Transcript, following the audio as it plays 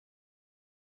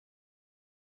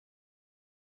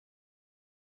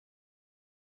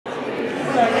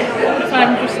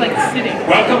I'm just like sitting.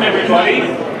 Welcome everybody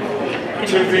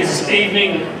to this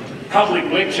evening public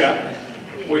lecture,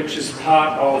 which is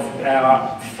part of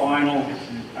our final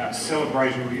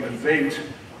celebratory event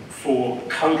for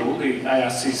CoEDL, the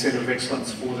ARC Centre of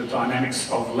Excellence for the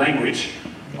Dynamics of Language.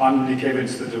 I'm Nick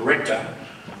Evans, the Director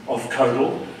of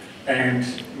CoEDL,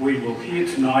 and we will hear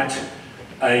tonight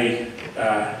a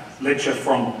lecture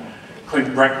from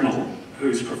Clint Bracknell,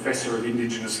 who's Professor of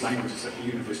Indigenous Languages at the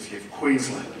University of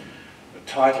Queensland.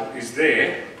 The title is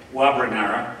there,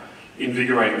 Waabarangara,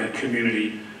 Invigorating a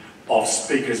Community of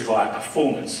Speakers via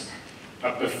Performance.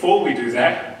 But before we do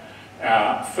that,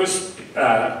 our first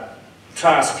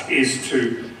task is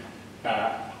to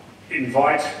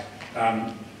invite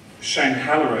Cheyne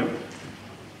Halloran,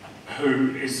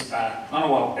 who is a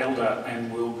Ngunnawal elder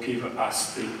and will give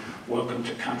us the welcome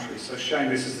to country. So Cheyne,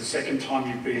 this is the second time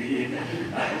you've been here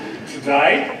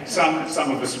today. Some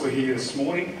of us were here this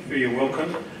morning for your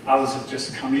welcome. Others have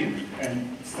just come in,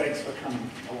 and thanks for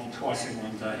coming along twice in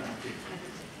one day.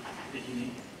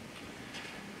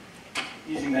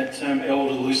 Using that term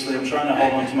elder loosely, I'm trying to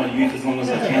hold on to my youth as long as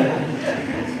I can.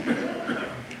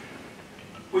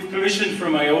 With permission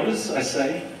from my elders, I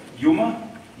say,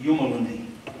 Yuma, Yumalundi,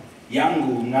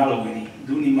 Yangu Ngalawini,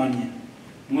 Dunimanya,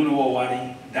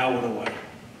 Munawawari, Dawarawari.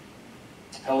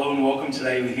 Hello and welcome.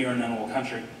 Today we're here in Ngunnawal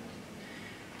country.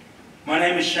 My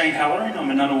name is Cheyne Halloran. I'm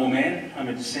a Ngunnawal man. I'm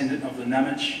a descendant of the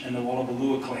Namich and the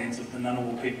Wallabalua clans of the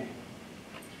Ngunnawal people.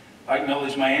 I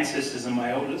acknowledge my ancestors and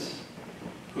my elders,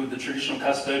 who are the traditional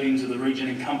custodians of the region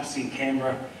encompassing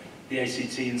Canberra, the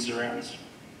ACT and surrounds.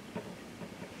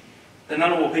 The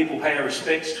Ngunnawal people pay our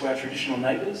respects to our traditional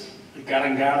neighbours, the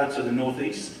Gurungara to the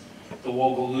northeast, the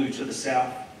Walgaloo to the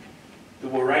south, the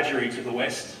Wiradjuri to the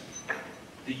west,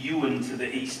 the Yuin to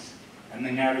the east, and the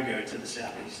Ngarigo to the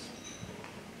southeast.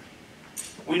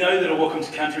 We know that a welcome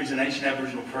to country is an ancient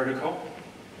Aboriginal protocol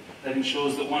that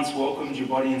ensures that once welcomed, your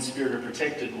body and spirit are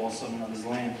protected whilst on another's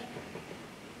land.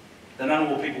 The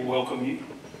Ngunnawal people welcome you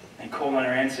and call on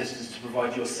our ancestors to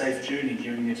provide you a safe journey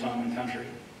during your time in country.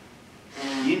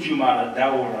 Yinjumara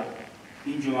Dawara,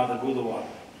 Yinjumara Gulawara.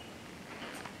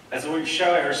 As we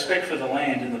show our respect for the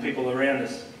land and the people around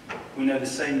us, we know the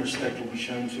same respect will be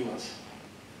shown to us.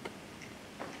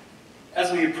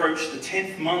 As we approach the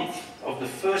 10th month of the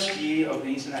first year of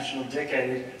the International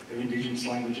Decade of Indigenous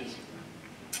Languages,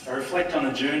 I reflect on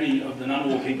the journey of the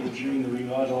Ngunnawal people during the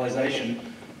revitalisation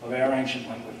of our ancient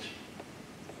language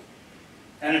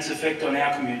and its effect on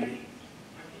our community.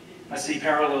 I see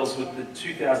parallels with the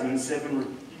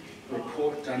 2007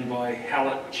 report done by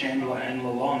Hallett, Chandler and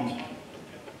Lalonde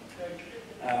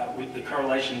with the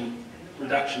correlation with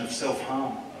reduction of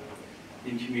self-harm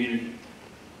in community.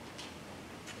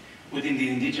 Within the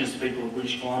Indigenous people of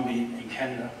British Columbia and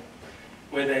Canada,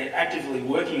 where they're actively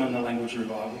working on the language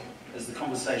revival as the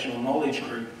conversational knowledge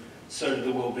group, so to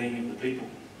the well-being of the people.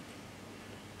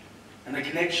 And the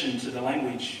connection to the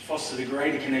language fostered a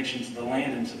greater connection to the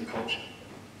land and to the culture.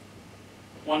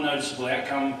 One noticeable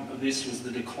outcome of this was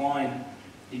the decline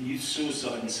in youth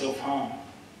suicide and self-harm.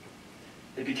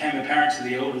 It became apparent to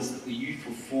the elders that the youth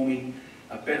were forming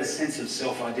a better sense of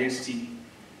self-identity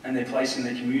and their place in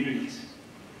their communities,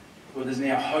 where there's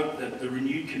now hope that the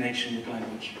renewed connection with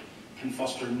language can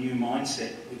foster a new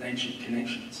mindset with ancient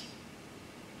connections.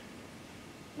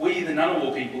 We, the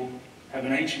Ngunnawal people, have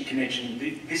an ancient connection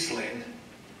with this land.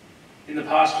 In the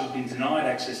past, we've been denied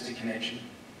access to connection,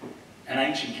 an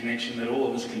ancient connection that all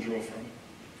of us can draw from,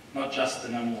 not just the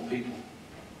Ngunnawal people.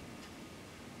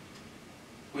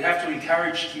 We have to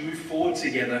encourage to move forward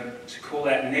together to call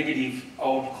out negative,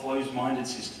 old, closed-minded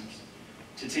systems,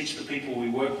 to teach the people we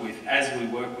work with as we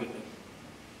work with them,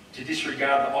 to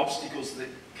disregard the obstacles that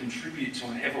contribute to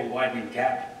an ever-widening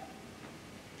gap.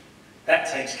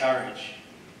 That takes courage.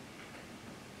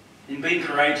 In being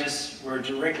courageous, we're a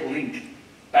direct link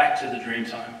back to the dream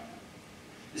time.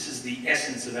 This is the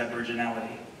essence of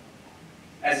Aboriginality,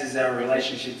 as is our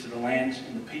relationship to the land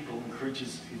and the people and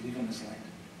creatures who live on this land.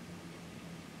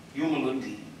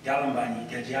 Yumalundi, Galambani,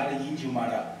 Gajali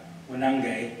Yinjumara,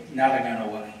 Wanange,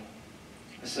 Naraganawali.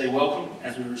 I say welcome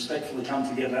as we respectfully come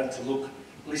together to look,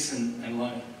 listen and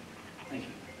learn. Thank you.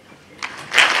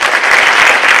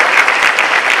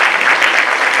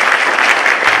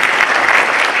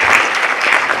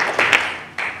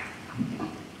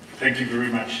 Thank you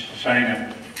very much,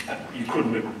 Cheyne. You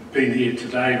couldn't have been here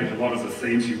today, but a lot of the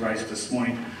themes you raised this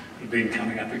morning have been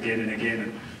coming up again and again,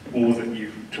 and more that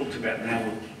you've talked about now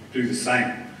will do the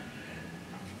same.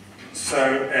 So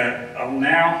I'll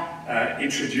now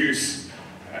introduce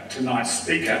tonight's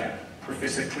speaker,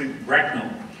 Professor Clint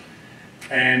Bracknell.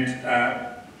 And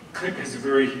Clint has a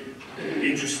very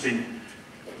interesting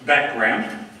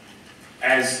background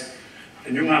as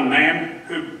a young man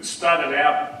who started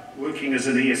out working as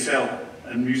an ESL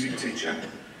and music teacher,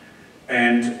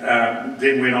 and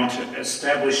then went on to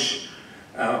establish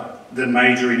the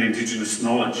major in Indigenous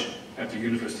knowledge at the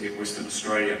University of Western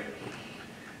Australia,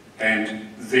 and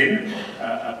then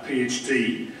a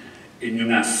PhD in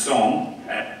Noongar song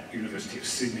at University of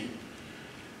Sydney.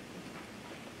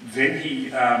 Then he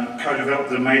co-developed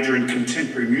the major in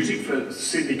contemporary music for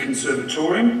Sydney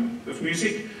Conservatorium of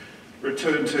Music,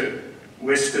 returned to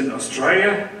Western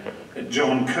Australia at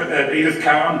Edith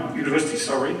Cowan University,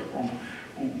 sorry, wrong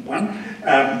one,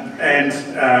 and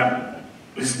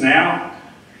is now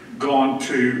gone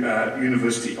to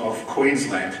University of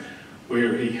Queensland,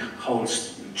 where he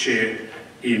holds the chair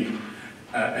in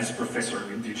as a professor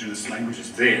of Indigenous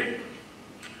languages there.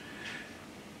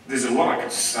 There's a lot I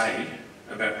could say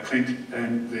about Clint,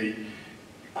 and the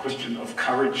question of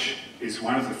courage is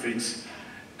one of the things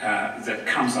that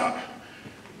comes up,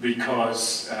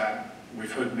 because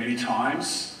we've heard many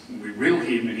times, we will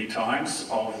hear many times,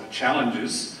 of the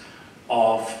challenges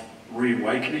of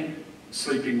reawakening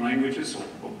sleeping languages,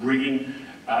 or bringing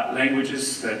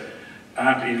languages that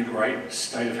aren't in a great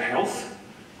state of health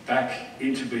back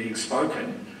into being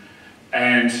spoken.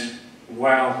 And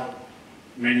while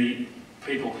many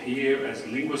people here as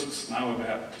linguists know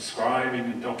about describing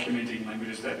and documenting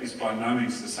languages, that is by no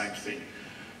means the same thing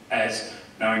as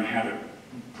knowing how to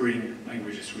bring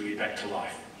languages really back to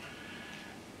life.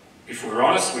 If we're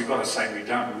honest, we've got to say we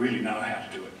don't really know how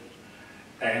to do it.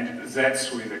 And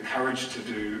that's where the courage to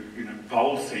do,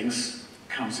 bold things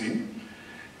comes in.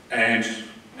 And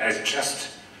as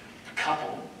just a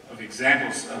couple of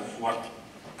examples of what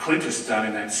Clint has done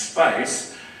in that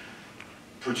space,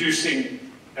 producing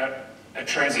a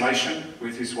translation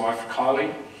with his wife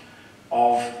Kylie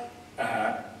of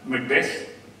Macbeth,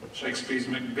 Shakespeare's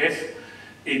Macbeth,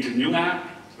 into Noongar.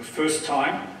 The first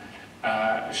time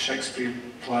a Shakespeare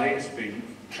play has been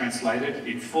translated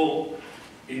in full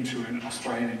into an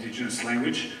Australian Indigenous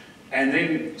language, and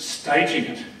then staging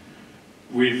it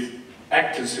with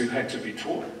actors who had to be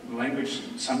taught the language,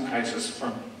 in some cases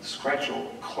from scratch or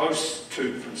close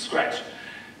to from scratch.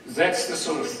 That's the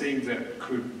sort of thing that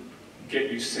could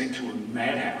get you sent to a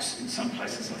madhouse in some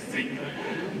places, I think.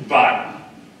 But,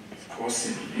 of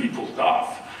course, he pulled it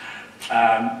off.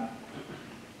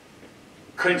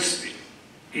 Clint's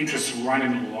interests run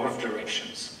in a lot of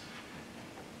directions.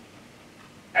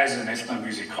 As an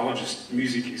ethnomusicologist,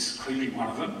 music is clearly one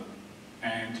of them,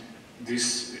 and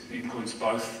this includes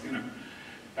both,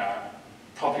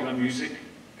 popular music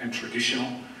and traditional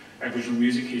Aboriginal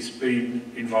music. He's been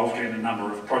involved in a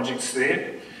number of projects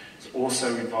there. He's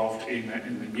also involved in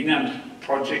the Mingan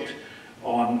project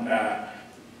on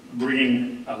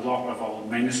bringing a lot of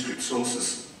old manuscript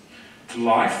sources to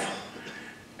life.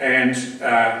 And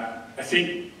I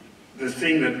think the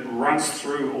thing that runs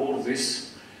through all of this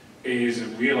is a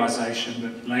realisation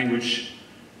that language,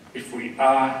 if we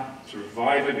are to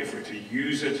revive it, if we're to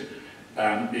use it,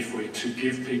 if we're to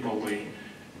give people the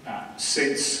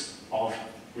sense of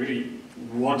really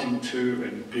wanting to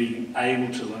and being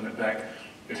able to learn it back,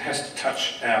 it has to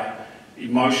touch our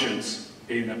emotions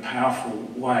in a powerful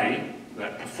way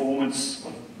that performance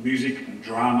of music and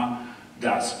drama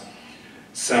does.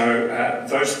 So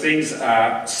those things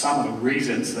are some of the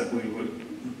reasons that we were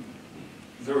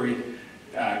very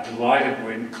delighted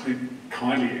when Clint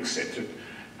kindly accepted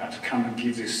to come and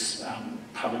give this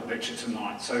public lecture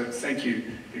tonight. So thank you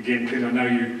again, Clint. I know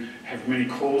you have many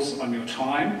calls on your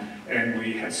time, and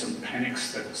we had some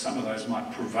panics that some of those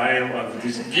might prevail over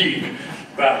this gig,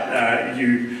 but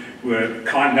you were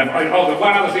kind enough. Oh, the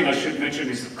one other thing I should mention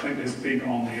is that Clint has been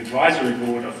on the advisory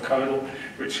board of CoEDL,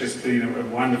 which has been a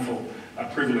wonderful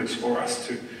privilege for us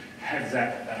to have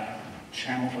that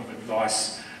channel of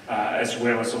advice, as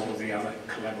well as all of the other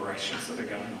collaborations that are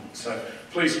going on. So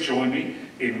please join me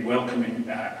in welcoming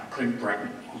Clint Bracknell.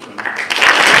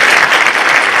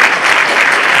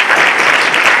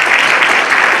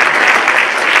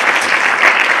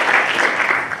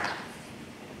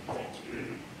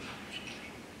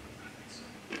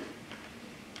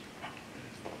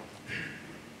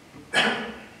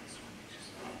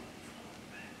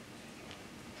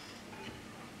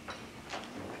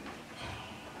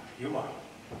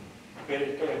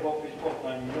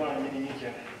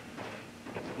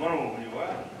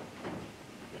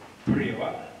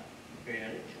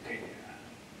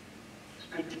 It's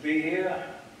good to be here,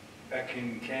 back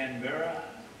in Canberra.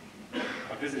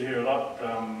 I visit here a lot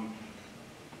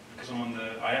because I'm on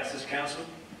the IATSIS Council,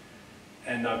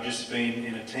 and I've just been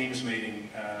in a Teams meeting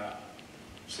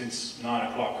since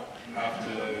 9 o'clock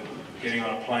after getting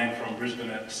on a plane from Brisbane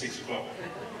at 6 o'clock.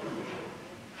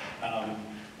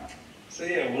 So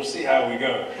yeah, we'll see how we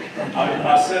go.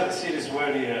 I see this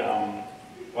word here,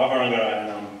 Waabarangara,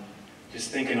 and I'm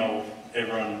just thinking of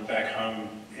everyone back home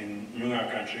in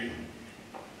Noongar country,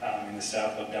 in the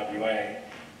south of WA.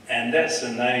 And that's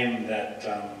a name that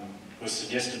was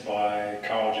suggested by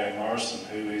Carl J. Morrison,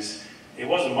 who is, it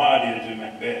wasn't my idea to do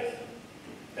Macbeth.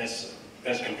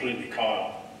 That's completely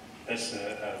Kyle. That's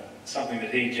something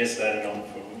that he gestated on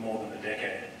for more than a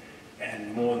decade,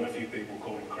 and more than a few people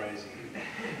called him crazy.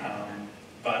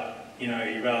 But, you know,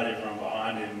 he rallied everyone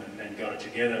behind him and got it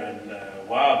together, and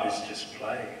Waab is just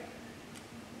play.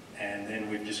 And then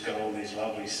we've just got all these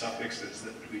lovely suffixes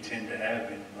that we tend to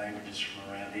have in languages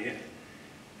from around here.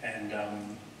 And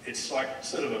it's like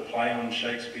sort of a play on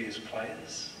Shakespeare's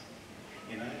players,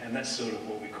 you know, and that's sort of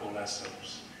what we call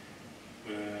ourselves,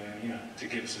 you know, to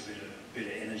give us a bit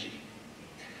of energy.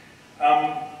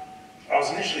 I was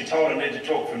initially told I need to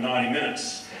talk for 90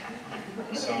 minutes,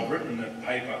 so I've written a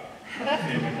paper, if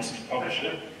anyone wants to publish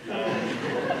it.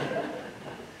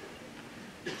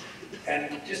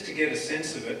 And just to get a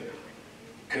sense of it,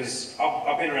 because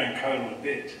I've been around CoEDL a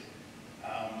bit,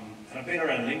 and I've been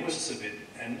around linguists a bit,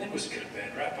 and linguists get a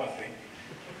bad rap, I think.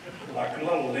 Like a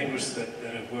lot of linguists that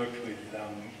have worked with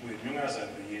Noongars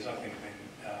over the years, I think have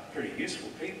been pretty useful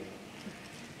people.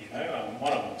 You know,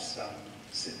 one of them's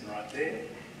sitting right there.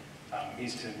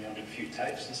 He's turned me onto a few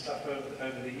tapes and stuff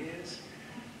over the years.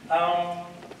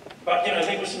 But, you know,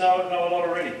 linguists know a lot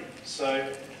already.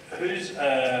 So, who's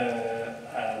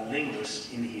a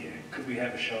linguist in here? Could we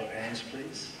have a show of hands,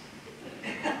 please?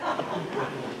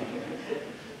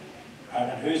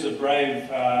 And who's a brave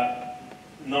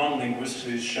non-linguist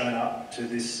who's shown up to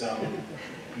this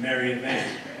merry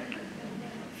event?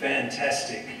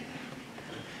 Fantastic.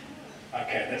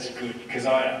 Okay, that's good, because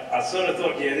I sort of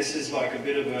thought, yeah, this is like a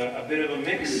bit of a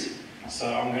mix. So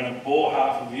I'm going to bore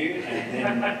half of you, and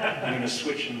then I'm going to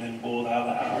switch and then bore the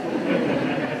other half.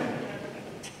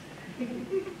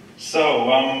 So,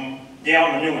 yeah,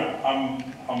 I'm a Noongar.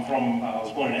 I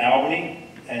was born in Albany,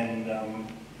 and I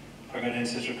got an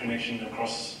ancestral connection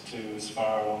across to as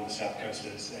far along the south coast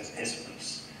as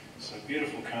Esperance. So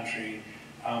beautiful country.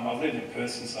 I've lived in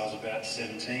Perth since I was about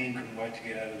 17, couldn't wait to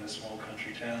get out of the small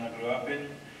country town I grew up in,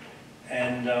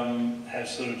 and have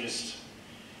sort of just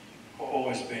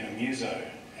always been a muso,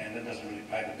 and that doesn't really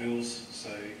pay the bills, so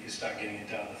you start getting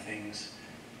into other things,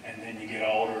 and then you get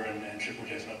older and Triple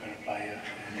J's not going to play you,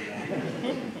 and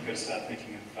you've got to start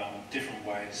thinking of different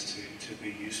ways to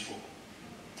be useful.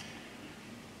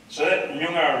 So that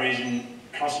Noongar region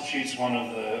constitutes one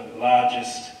of the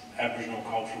largest Aboriginal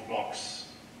cultural blocks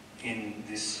in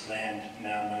this land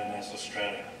now known as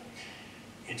Australia,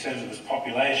 in terms of its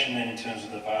population and in terms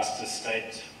of the vast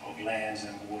estate of lands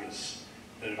and waters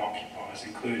that it occupies,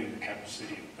 including the capital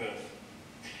city of Perth.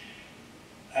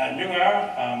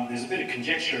 Noongar, there's a bit of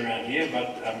conjecture around here,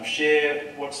 but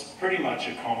share what's pretty much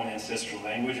a common ancestral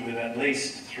language with at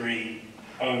least 3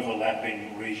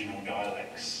 overlapping regional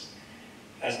dialects.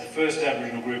 As the first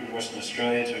Aboriginal group in Western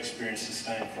Australia to experience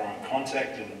sustained foreign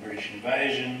contact and the British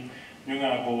invasion,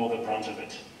 Noongar bore the brunt of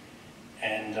it,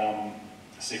 and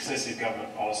successive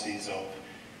government policies of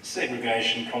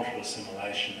segregation, cultural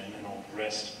assimilation, and all the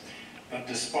rest. But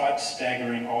despite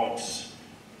staggering odds,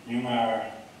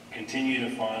 Noongar continue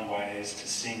to find ways to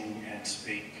sing and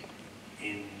speak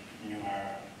in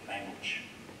Noongar language.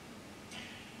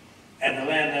 And the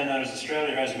land now known as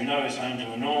Australia, as we know, is home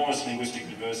to enormous linguistic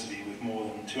diversity with more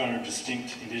than 200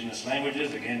 distinct indigenous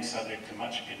languages, again subject to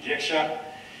much conjecture,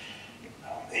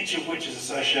 each of which is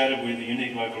associated with a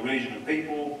unique local region of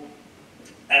people,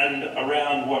 and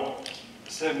around, what,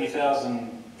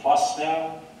 70,000 plus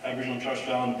now Aboriginal and Torres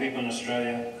Strait Islander people in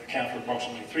Australia account for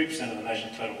approximately 3% of the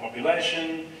nation's total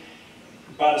population,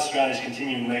 but Australia's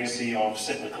continuing legacy of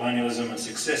settler colonialism and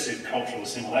successive cultural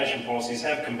assimilation policies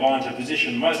have combined to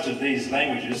position most of these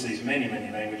languages, these many,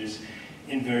 many languages,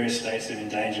 in various states of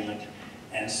endangerment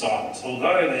and silence,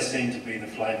 although they seem to be the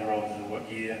flavour of the, what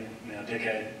year, now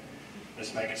decade,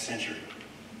 let's make it century.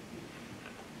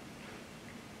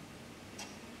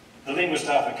 The linguist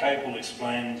Arthur Capel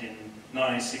explained in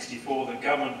 1964 that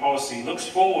government policy looks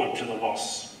forward to the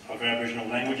loss of Aboriginal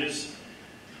languages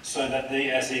so that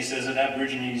as he says it,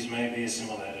 Aborigines may be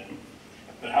assimilated.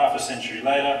 But half a century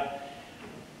later,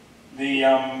 the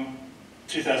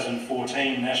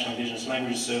 2014 National Indigenous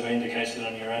Languages Survey indicates that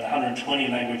only around 120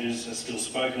 languages are still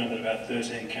spoken and that about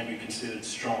 13 can be considered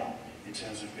strong in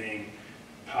terms of being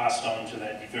passed on to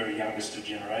that very youngest of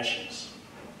generations.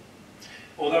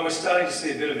 Although we're starting to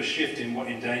see a bit of a shift in what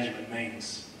endangerment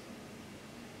means.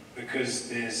 because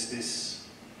there's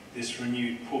this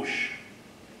renewed push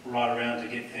right around to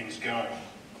get things going.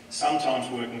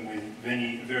 Sometimes working with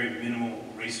very minimal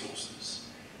resources.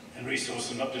 And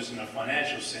resources not just in a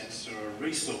financial sense or a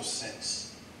resource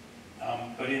sense,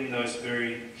 but in those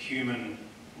very human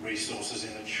resources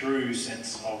in the true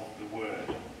sense of the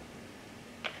word.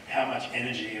 How much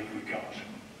energy have we got?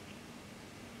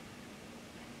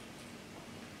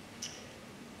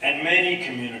 And many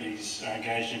communities are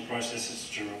engaged in processes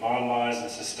to revitalise and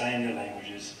sustain their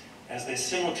languages as they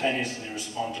simultaneously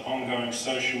respond to ongoing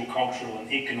social, cultural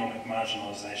and economic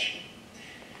marginalisation.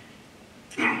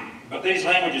 But these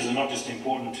languages are not just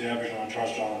important to Aboriginal and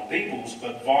Torres Strait Islander peoples,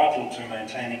 but vital to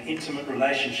maintaining intimate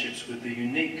relationships with the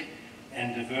unique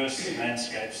and diverse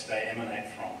landscapes they emanate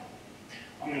from.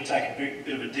 I'm going to take a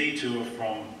bit of a detour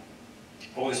from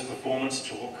all this performance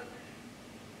talk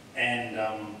and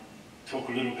talk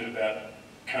a little bit about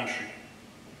country.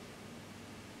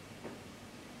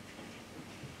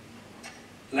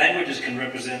 Languages can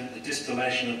represent the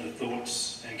distillation of the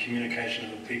thoughts and communication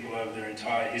of the people over their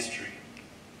entire history.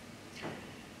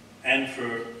 And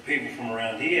for people from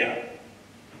around here,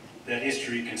 that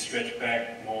history can stretch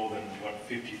back more than,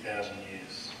 50,000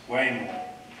 years, way more.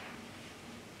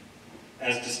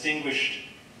 As distinguished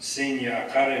senior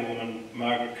Akare woman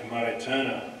Margaret Kamare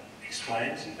Turner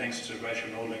explains, and thanks to Rachel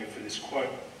Nordlinger for this quote,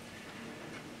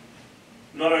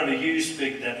 not only you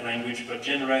speak that language, but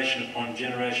generation upon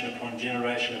generation upon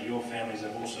generation of your families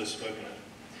have also spoken it.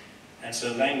 And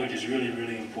so language is really,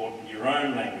 really important. Your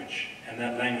own language, and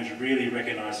that language really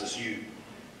recognises you,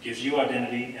 gives you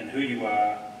identity and who you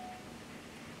are,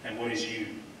 and what is you,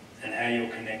 and how you're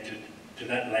connected to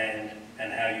that land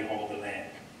and how you hold the land.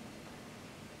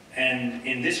 And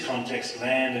in this context,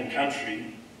 land and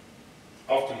country,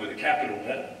 often with a capital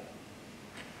letter,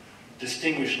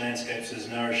 distinguish landscapes as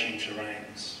nourishing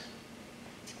terrains,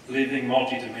 living,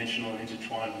 multi-dimensional and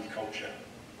intertwined with culture.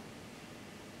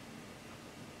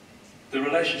 The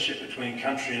relationship between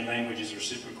country and language is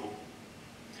reciprocal,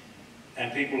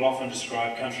 and people often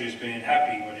describe country as being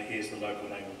happy when it hears the local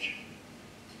language.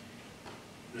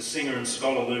 The singer and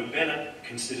scholar Luke Bennett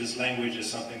considers language as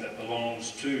something that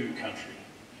belongs to country.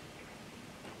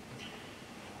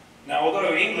 Now,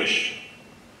 although the English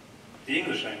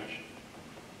language,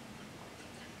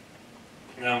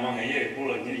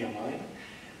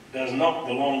 does not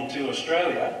belong to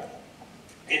Australia,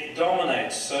 it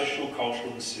dominates social,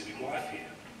 cultural and civic life here.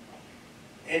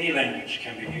 Any language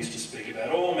can be used to speak about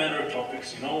all manner of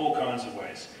topics in all kinds of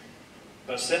ways.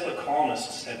 But settler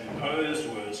colonists have imposed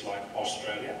words like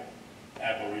Australia,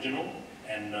 Aboriginal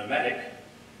and nomadic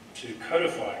to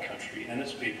codify a country and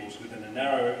its peoples within a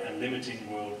narrow and limiting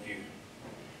worldview.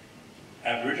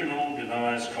 Aboriginal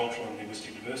denies cultural and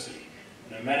linguistic diversity.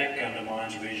 Nomadic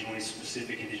undermines regionally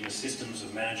specific Indigenous systems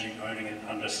of managing, owning and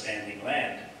understanding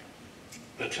land.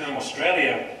 The term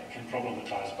Australia can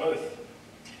problematise both.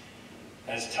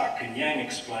 As Tak Kun Yang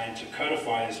explained, to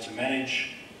codify is to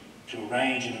manage, to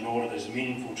arrange in an order that is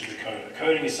meaningful to the coder.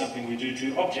 Coding is something we do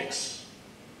to objects.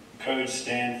 Codes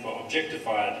stand for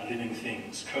objectified living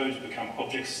things. Codes become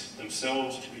objects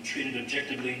themselves to be treated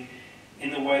objectively in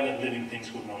the way that living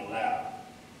things would not allow.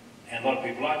 And a lot of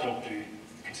people I talk to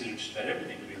consider just about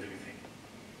everything to be a living thing,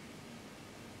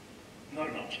 not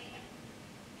an object.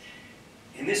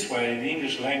 In this way, the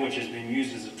English language has been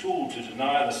used as a tool to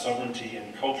deny the sovereignty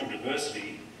and cultural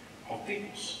diversity of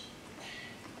peoples.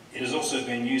 It has also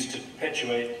been used to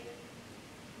perpetuate,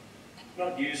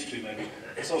 not used to maybe,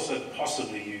 it's also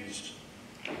possibly used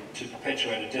to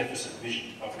perpetuate a deficit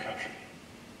vision of country.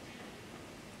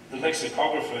 The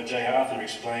lexicographer J. Arthur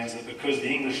explains that because the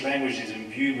English language is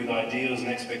imbued with ideals and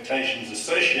expectations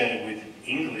associated with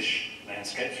English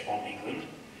landscapes from England,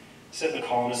 settler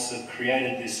colonists have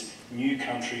created this new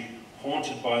country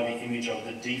haunted by the image of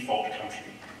the default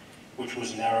country, which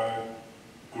was narrow,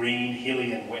 green,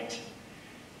 hilly and wet,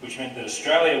 which meant that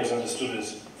Australia was understood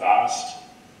as vast,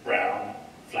 brown,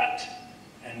 flat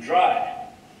and dry.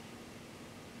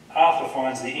 Arthur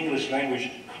finds the English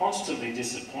language constantly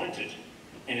disappointed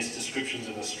in its descriptions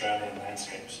of Australian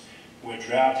landscapes, where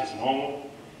drought is normal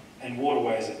and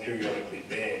waterways are periodically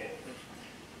bare.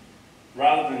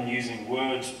 Rather than using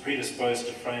words predisposed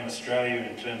to frame Australia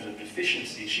in terms of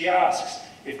deficiency, she asks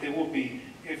if it would be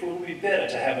better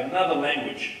to have another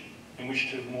language in which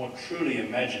to more truly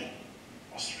imagine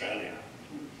Australia.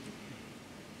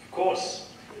 Of course,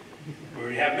 we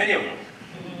already have many of them.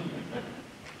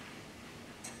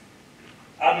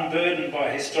 Unburdened by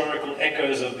historical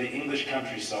echoes of the English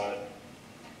countryside,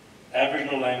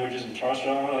 Aboriginal languages and Torres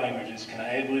Strait Islander languages can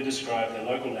ably describe their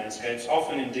local landscapes,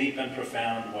 often in deep and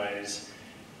profound ways.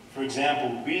 For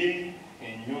example, Biri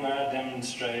in Nyunga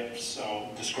demonstrates or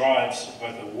describes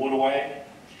both a waterway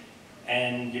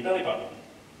and your belly button.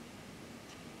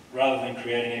 Rather than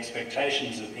creating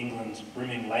expectations of England's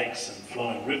brimming lakes and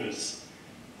flowing rivers,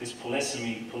 this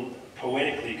polysemy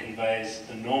poetically conveys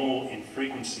the normal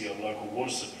infrequency of local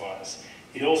water supplies.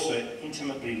 It also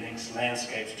intimately links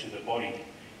landscapes to the body,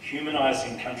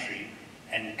 humanising country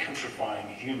and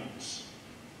countrifying humans.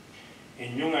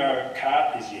 In Nyunga,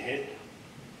 Kat is your head,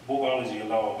 Bugal is your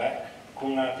lower back,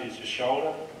 Kungat is your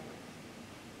shoulder.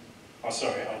 Oh,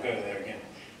 sorry, I'll go there again.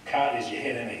 Kat is your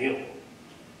head and a hill.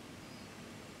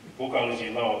 Bugal is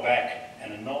your lower back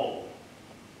and a knoll.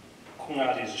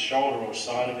 Kungat is a shoulder or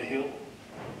side of a hill.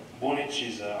 Bunich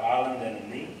is an island and a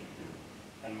knee.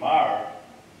 And Mara,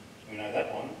 we know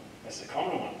that one, that's the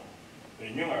common one. But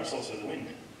in Nyunga, it's also the wind.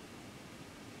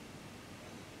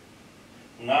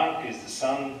 Ngank is the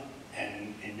sun,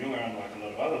 and in Nyunga, unlike a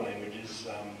lot of other languages,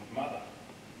 mother.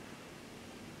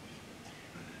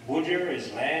 Bujar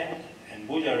is land, and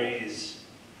Bujari is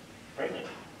pregnant.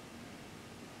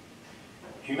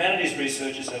 Humanities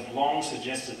researchers have long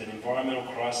suggested that environmental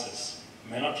crisis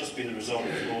may not just be the result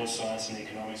of flawed science and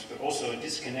economics, but also a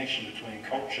disconnection between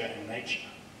culture and nature.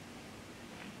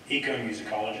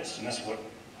 Ecomusicologists, and that's what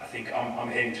I think I'm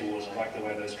heading towards. I like the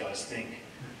way those guys think.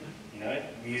 You know,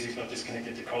 music's not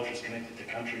disconnected to culture, it's connected to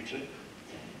country too.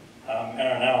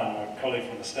 Aaron Allen, my colleague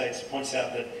from the States, points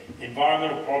out that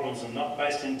environmental problems are not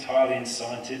based entirely in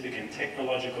scientific and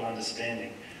technological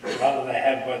understanding. Rather, they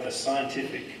have both a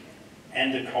scientific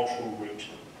and a cultural root,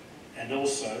 and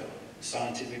also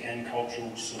scientific and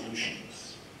cultural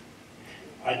solutions.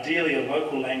 Ideally, a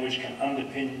local language can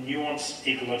underpin nuanced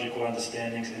ecological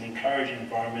understandings and encourage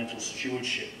environmental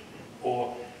stewardship,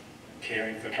 or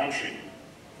caring for country.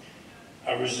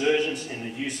 A resurgence in the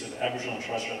use of Aboriginal and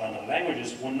Torres Strait Islander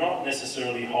languages will not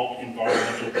necessarily halt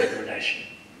environmental degradation.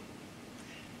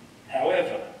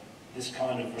 However, this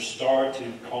kind of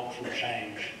restorative cultural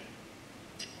change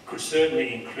could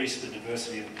certainly increase the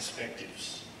diversity of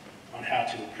perspectives on how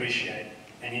to appreciate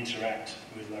and interact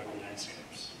with local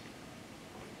landscapes.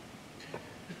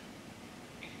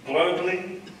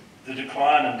 Globally, the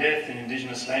decline and death in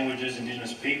Indigenous languages,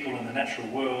 Indigenous people and the natural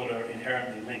world are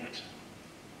inherently linked.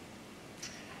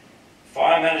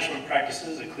 Fire management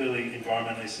practices are clearly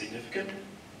environmentally significant,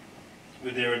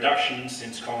 with their reduction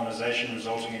since colonisation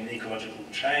resulting in ecological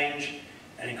change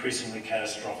and increasingly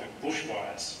catastrophic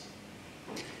bushfires.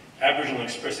 Aboriginal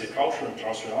expressive culture and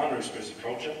Torres Strait Islander expressive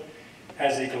culture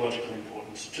has ecological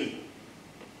importance too.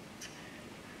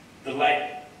 The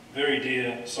late, very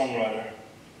dear songwriter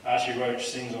Archie Roach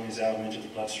sings on his album Into the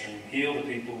Bloodstream, "Heal the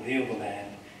people, heal the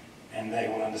land, and they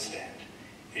will understand.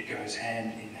 It goes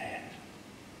hand in hand."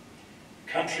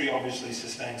 Country obviously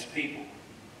sustains people,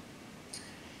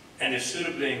 and if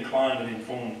suitably inclined and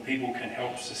informed, people can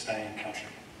help sustain country.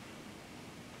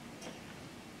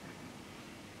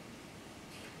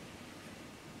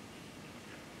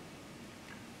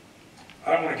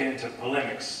 I don't want to get into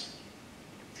polemics,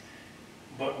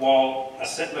 but while a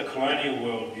settler colonial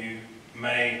worldview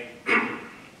may,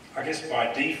 I guess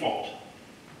by default,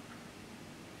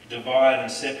 divide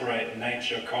and separate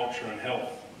nature, culture and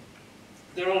health,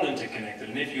 they're all interconnected,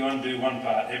 and if you undo one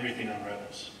part, everything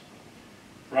unravels.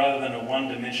 Rather than a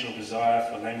one-dimensional desire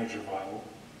for language revival,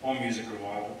 or music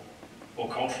revival, or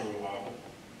cultural revival,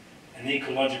 an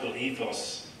ecological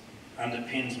ethos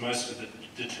underpins most of the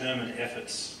determined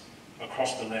efforts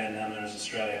across the land now known as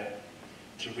Australia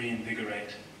to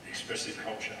reinvigorate expressive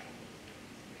culture.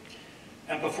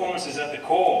 And performance is at the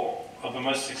core of the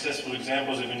most successful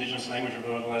examples of Indigenous language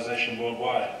revitalisation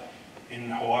worldwide,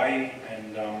 in Hawaii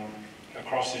and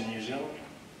across in New Zealand.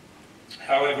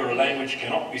 However, a language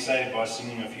cannot be saved by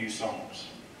singing a few songs,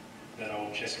 that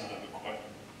old chestnut of a quote.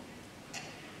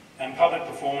 And public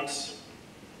performance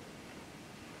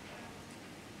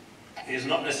is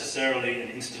not necessarily an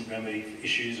instant remedy for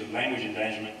issues of language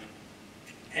endangerment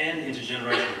and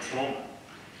intergenerational trauma.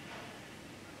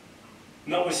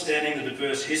 Notwithstanding the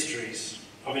diverse histories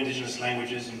of Indigenous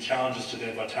languages and challenges to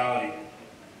their vitality,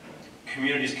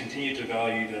 communities continue to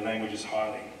value their languages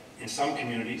highly. In some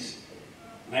communities,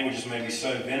 languages may be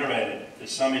so venerated that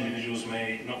some individuals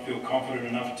may not feel confident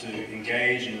enough to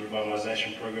engage in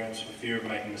revitalisation programs for fear of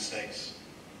making mistakes.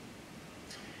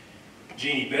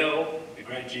 Jeannie Bell, the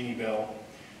great Jeannie Bell,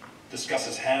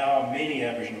 discusses how many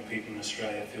Aboriginal people in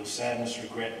Australia feel sadness,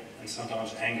 regret and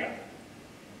sometimes anger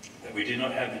that we did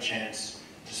not have the chance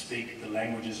to speak the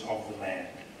languages of the land.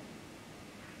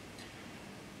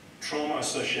 Trauma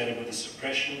associated with the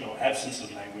suppression or absence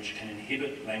of language can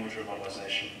inhibit language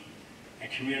revitalisation,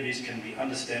 and communities can be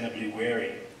understandably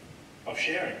wary of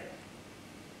sharing.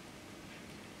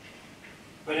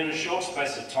 But in a short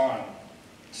space of time,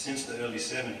 since the early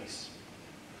 70s,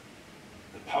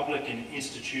 the public and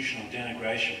institutional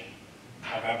denigration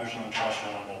of Aboriginal and Torres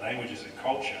Strait Islander languages and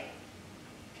culture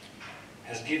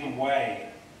has given way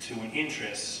to an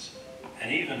interest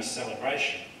and even a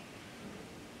celebration.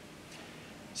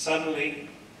 Suddenly,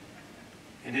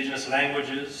 Indigenous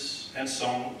languages and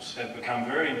songs have become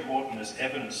very important as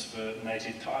evidence for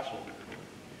native title,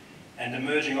 and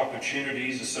emerging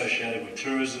opportunities associated with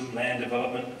tourism, land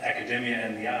development, academia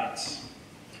and the arts.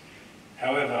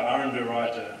 However, Aranda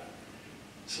writer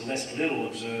Celeste Little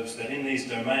observes that in these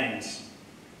domains,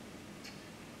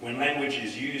 when language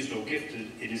is used or gifted,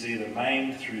 it is either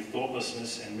maimed through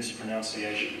thoughtlessness and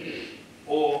mispronunciation,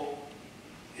 or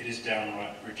it is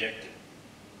downright rejected.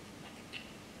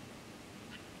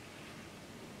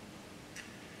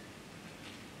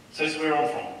 So this is where I'm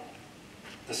from,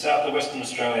 the south of Western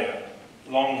Australia,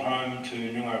 long home to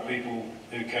Noongar people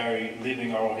who carry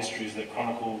living oral histories that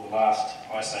chronicle the last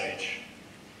ice age,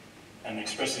 an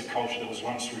expressive culture that was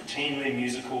once routinely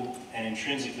musical and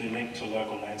intrinsically linked to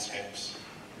local landscapes.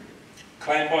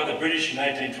 Claimed by the British in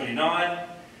 1829,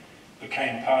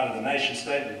 became part of the nation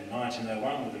state in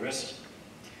 1901 with the rest.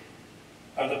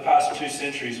 Over the past 2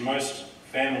 centuries, most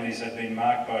families have been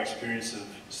marked by experience of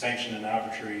sanctioned and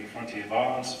arbitrary frontier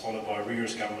violence, followed by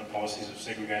rigorous government policies of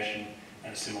segregation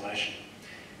and assimilation.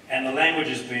 And the language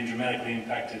has been dramatically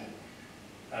impacted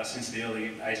since the early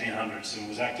 1800s and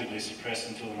was actively suppressed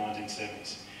until the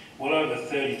 1970s. Well over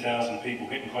 30,000 people,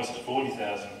 getting close to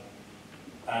 40,000,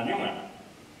 are Noongar.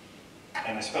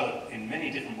 And they spell it in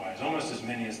many different ways, almost as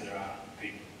many as there are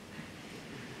people.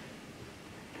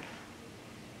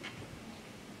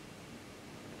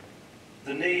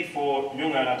 The need for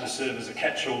Noongar to serve as a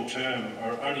catch-all term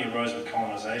only arose with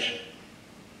colonisation.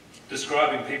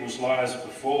 Describing people's lives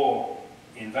before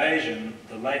invasion,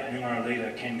 the late Noongar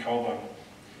leader Ken Colburn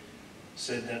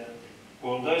said that,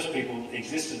 well, those people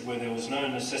existed where there was no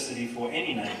necessity for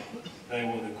any name. They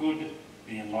were the good,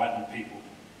 the enlightened people.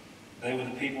 They were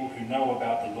the people who know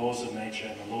about the laws of nature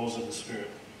and the laws of the spirit.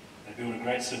 They built a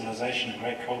great civilization, a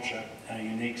great culture, and a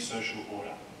unique social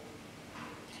order.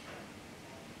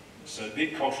 So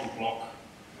big cultural block.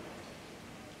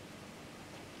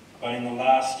 But in the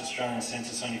last Australian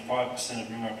census, only 5% of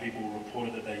Noongar people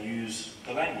reported that they use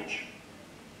the language.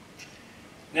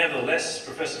 Nevertheless,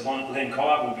 Professor Len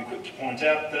Kyle will be quick to point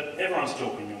out that everyone's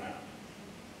talking Noongar.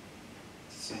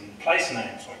 It's in place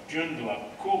names like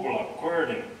Joondalup, Coolbalup,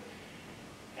 CoEDL,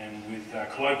 and with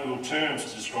colloquial terms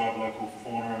to describe local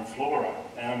fauna and flora.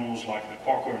 Animals like the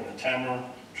quokka and the tamara,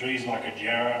 trees like a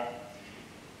jarrah,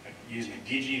 using a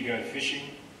gidgee to go fishing.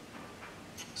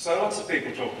 So lots of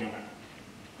people talk Noongar,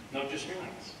 not just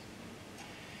Noongars.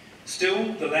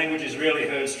 Still, the language is rarely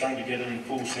heard strung together in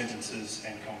full sentences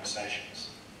and conversations.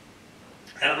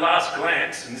 And at last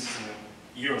glance, and this is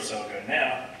a year or so ago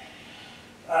now,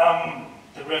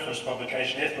 the reference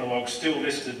publication Ethnologue still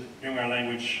listed Noongar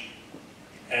language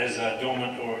as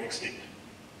dormant or extinct.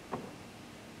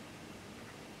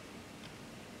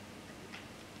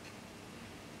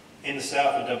 In the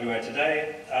south of WA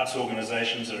today, arts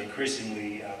organisations are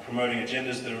increasingly promoting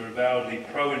agendas that are avowedly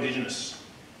pro-Indigenous,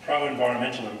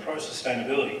 pro-environmental and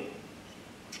pro-sustainability.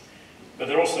 But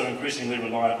they're also increasingly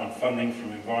reliant on funding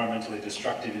from environmentally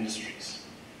destructive industries.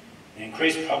 The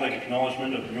increased public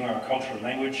acknowledgement of Noongar culture and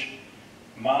language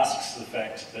masks the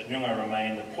fact that Noongar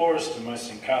remain the poorest and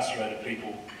most incarcerated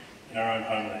people in our own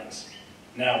homelands,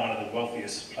 now one of the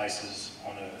wealthiest places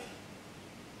on earth.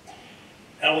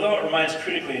 And although it remains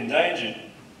critically endangered,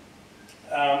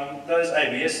 those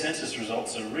ABS census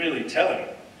results are really telling.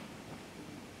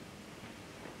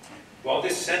 While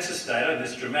this census data,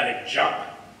 this dramatic jump,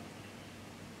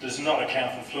 does not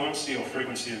account for fluency or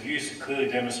frequency of use, it clearly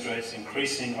demonstrates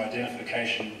increasing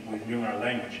identification with Noongar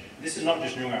language. This is not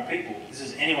just Noongar people, this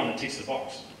is anyone that ticks the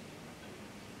box.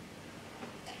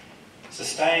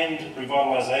 Sustained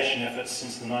revitalisation efforts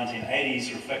since the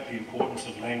 1980s reflect the importance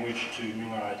of language to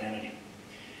Noongar identity.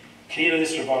 Key to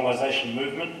this revitalisation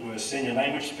movement were senior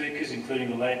language speakers, including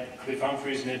the late Cliff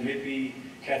Humphreys, Ned Mippy,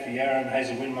 Kathy Aaron,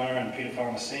 Hazel Winmeyer and Peter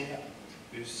Farmer Sr.,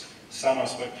 whose son I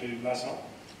spoke to last night,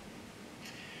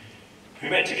 who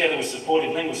met together with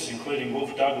supportive linguists including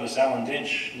Wolf Douglas, Alan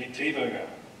Dench, Nick Teberger,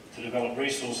 to develop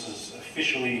resources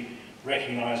officially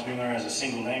recognise Noongar as a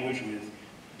single language with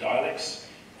dialects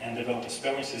and develop a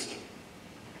spelling system.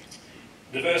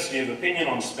 Diversity of opinion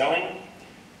on spelling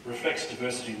reflects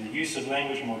diversity in the use of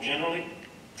language more generally,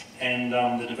 and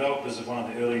the developers of one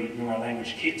of the early Noongar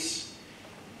language kits,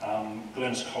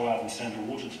 Glenys Collard and Sandra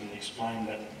Waterton, explained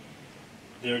that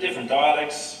there are different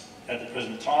dialects at the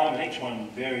present time, and each one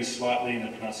varies slightly in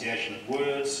the pronunciation of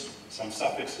words, some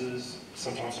suffixes,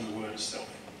 sometimes in the word itself.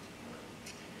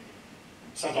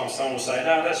 Sometimes someone will say,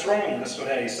 no, that's wrong, that's not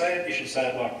how you say it, you should say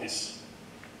it like this.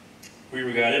 We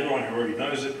regard everyone who already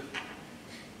knows it,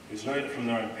 who's learned it from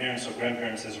their own parents or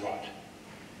grandparents, as right.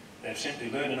 They've simply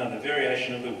learned another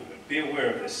variation of the word. Be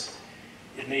aware of this.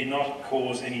 It need not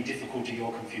cause any difficulty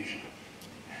or confusion.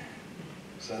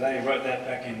 So they wrote that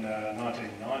back in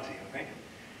 1990, I think.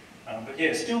 But yeah,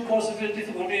 it still causes a bit of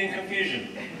difficulty and confusion.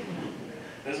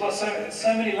 There's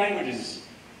so many languages,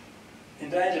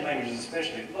 endangered languages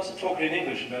especially, lots of talking in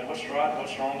English about what's right,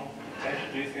 what's wrong, how you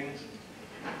should do things.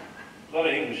 A lot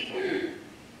of English talk.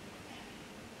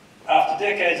 After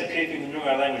decades of keeping the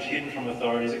Noongar language hidden from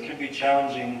authorities, it can be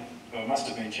challenging, or it must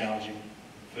have been challenging,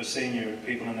 for senior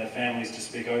people and their families to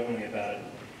speak openly about it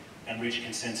and reach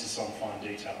consensus on fine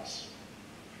details.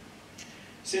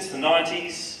 Since the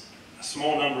 90s, a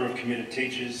small number of committed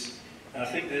teachers, and I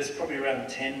think there's probably around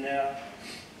 10 now,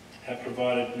 have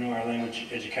provided Noongar language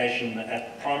education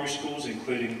at primary schools,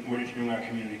 including Woodridge Noongar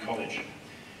Community College.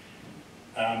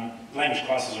 Language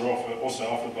classes are also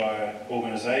offered by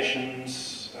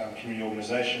organisations, community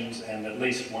organisations, and at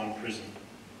least one prison.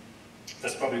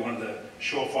 That's probably one of the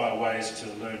surefire ways to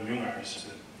learn Noongar, is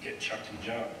to get chucked in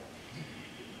jail.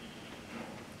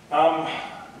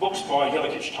 Books by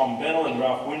Yellowkitch Tom Bennell and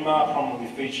Ralph Winmar prominently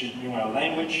featured Noongar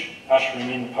language, ushering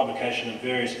in the publication of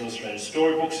various illustrated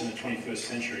storybooks in the 21st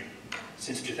century.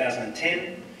 Since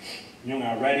 2010,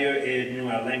 Noongar Radio aired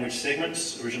Noongar language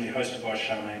segments, originally hosted by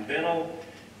Cheyne Bennell,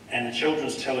 and the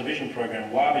children's television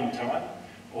program Waabarangara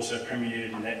also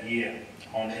premiered in that year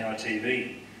on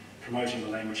NITV, promoting the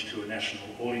language to a national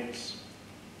audience.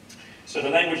 So the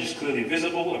language is clearly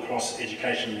visible across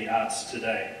education and the arts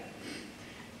today.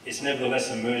 It's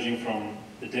nevertheless emerging from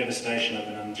the devastation of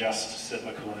an unjust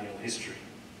settler colonial history.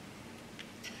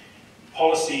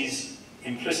 Policies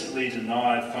implicitly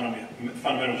denied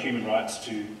fundamental human rights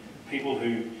to people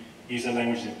who use their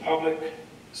language in public,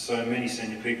 so many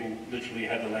senior people literally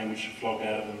had the language flogged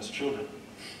out of them as children.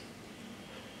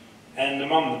 And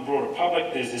among the broader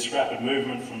public, there's this rapid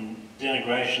movement from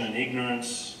denigration and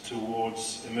ignorance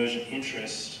towards emergent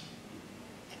interest,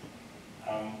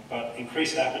 but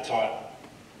increased appetite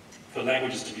for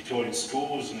languages to be taught in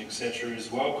schools and etc.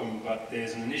 is welcome, but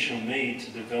there's an initial need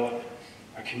to develop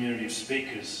a community of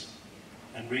speakers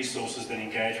and resources that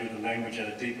engage with the language at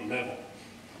a deeper level.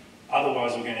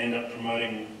 Otherwise, we're going to end up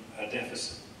promoting a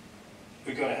deficit.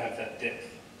 We've got to have that depth.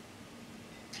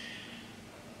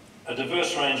 A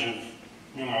diverse range of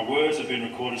Noongar words have been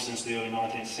recorded since the early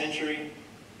 19th century,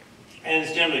 and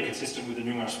is generally consistent with the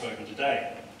Noongar spoken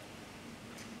today.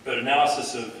 But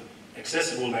analysis of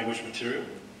accessible language material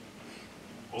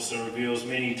also reveals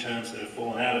many terms that have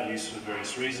fallen out of use for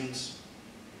various reasons.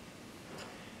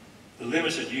 The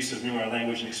limited use of Noongar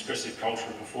language in expressive culture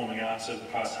and performing arts over the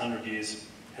past 100 years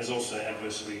has also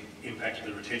adversely impacted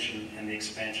the retention and the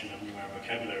expansion of Noongar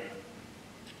vocabulary.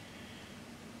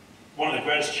 One of the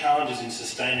greatest challenges in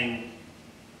sustaining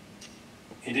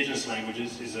Indigenous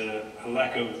languages is a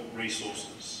lack of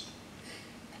resources.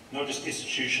 Not just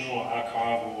institutional or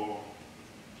archival or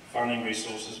funding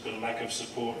resources, but a lack of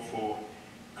support for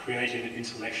creative and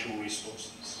intellectual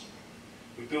resources.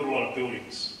 We build a lot of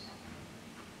buildings.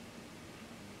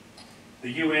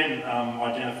 The UN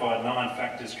identified 9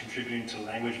 factors contributing to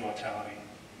language vitality.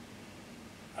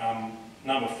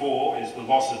 Number 4 is the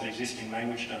loss of existing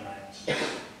language domains.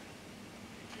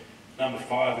 Number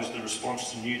 5 is the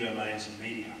response to new domains in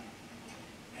media.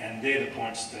 And they're the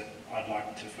points that I'd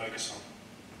like to focus on.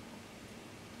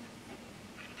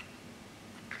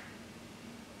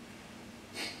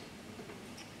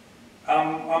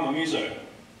 I'm a muso,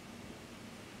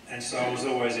 and so I was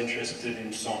always interested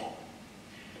in song.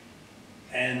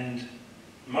 And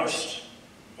most,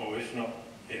 or if not,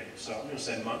 so I'm going to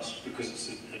say most, because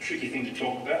it's a tricky thing to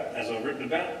talk about, as I've written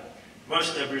about.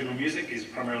 Most Aboriginal music is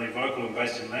primarily vocal and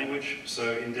based in language,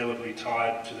 so indelibly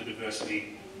tied to the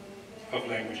diversity of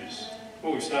languages.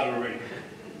 Oh, we've started already.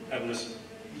 Have a listen.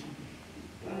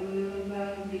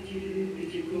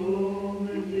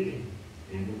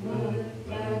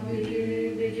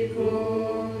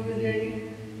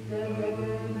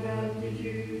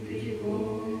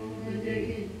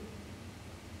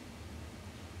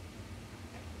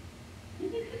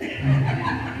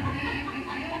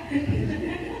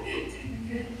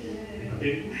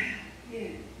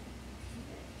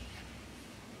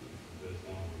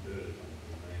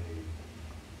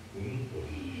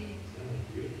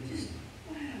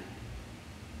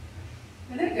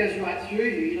 And that goes right through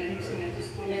you, you know, you sing it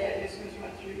just one, that just goes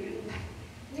right through you.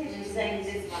 Yeah, she sang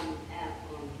this one out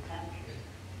on country.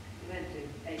 We went to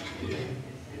Bracknell.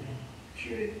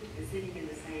 True. It's sitting in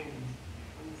the sand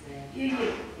on the sand. Yeah,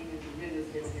 yeah. And the river's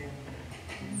just there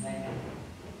in the sand.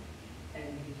 And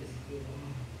you just feel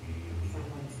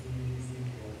someone's being listening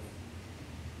to us.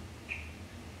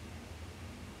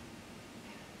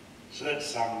 So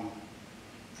that's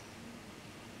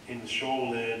in the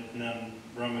shawl there,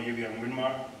 Roma Yubiang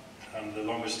Winmar, the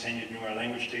longest tenured Noongar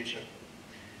language teacher.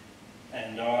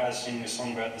 And I sing a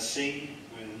song about the sea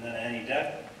with Nana Annie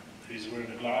Dab, who's wearing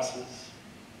the glasses,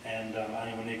 and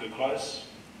Annie Wanika Close.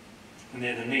 And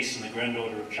they're the niece and the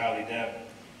granddaughter of Charlie Dab,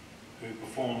 who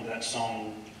performed that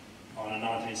song on a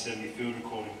 1970 field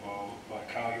recording by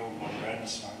Carl Jorg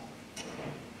Waabarangara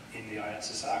in the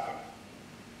IATSIS archive.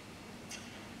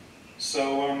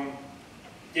 So,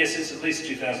 yes, since at least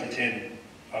 2010,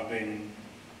 I've been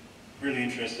really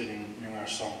interested in Noongar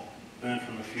song. Learned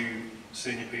from a few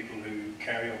senior people who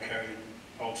carried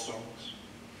old songs.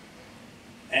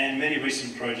 And many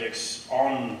recent projects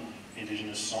on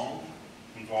Indigenous song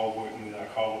involve working with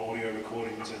archival audio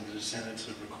recordings and the descendants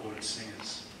of recorded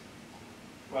singers.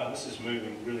 Wow, this is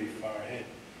moving really far ahead.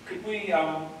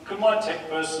 Could my tech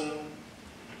person,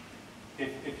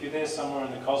 if you're there somewhere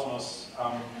in the cosmos,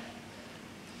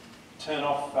 turn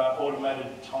off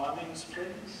automated timings,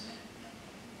 please?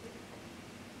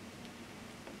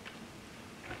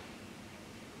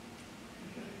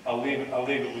 I'll leave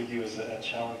it with you as a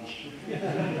challenge,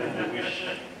 and a wish,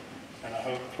 and a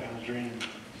hope, and a dream.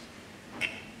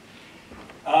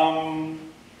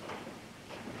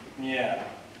 Yeah.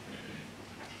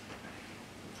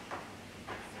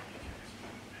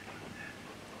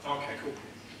 Okay, cool.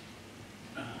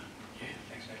 Yeah,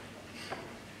 thanks, Nick.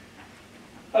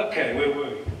 Okay, where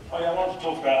were we? Oh yeah, I wanted to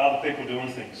talk about other people doing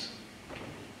things.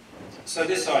 So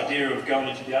this idea of going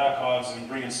into the archives and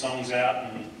bringing songs out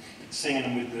and singing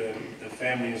them with the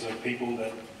families of people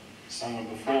that sung them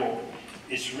before,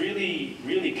 it's really,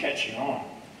 really catching on.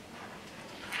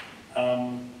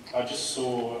 I just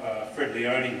saw Fred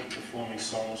Leone performing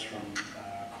songs from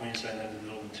Queensland and the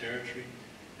Northern Territory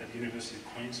at the University of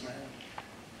Queensland.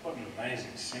 What an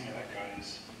amazing singer that guy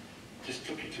is. Just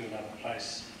took you to another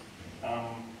place.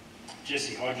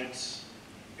 Jesse Hodgetts,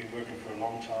 been working for a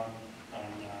long time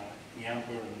on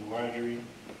Yampa and Wiradjuri.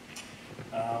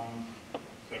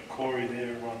 Got Corey there,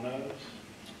 everyone knows.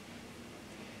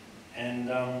 And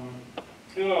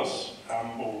who else?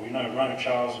 We know Rona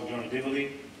Charles and Johnny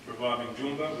Divilly reviving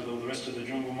Jumba with all the rest of the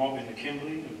Jumba mob in the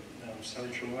Kimberley, Sally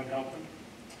Trelawney helping.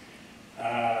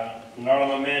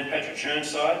 Ngarama man Patrick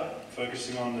Churnside,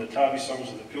 focusing on the Tavi songs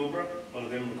of the Pilbara, a lot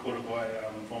of them recorded by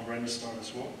Von Brandestein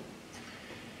as well.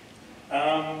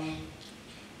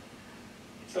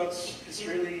 So it's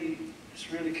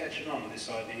really catching on, this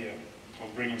idea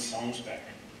of bringing songs back.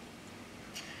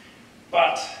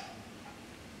 But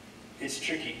it's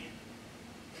tricky.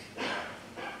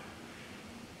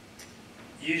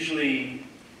 Usually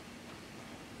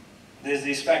there's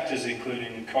these factors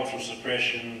including cultural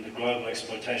suppression, the global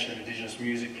exploitation of Indigenous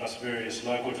music, plus various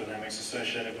local dynamics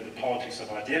associated with the politics of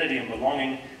identity and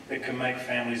belonging that can make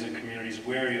families and communities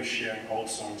wary of sharing old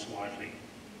songs widely,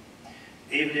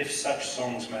 even if such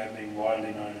songs may have been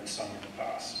widely known and sung in the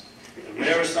past. The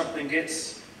rarer something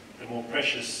gets, the more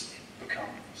precious it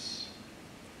becomes.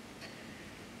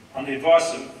 On the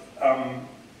advice of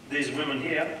these women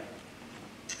here,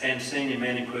 and senior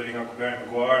men including Uncle Barry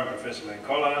Maguire and Professor Len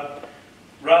Collard,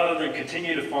 rather than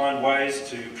continue to try and find ways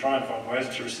to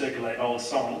recirculate old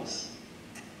songs,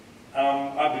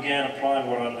 I began applying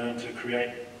what I learned to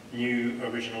create new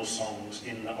original songs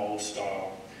in the old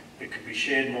style that could be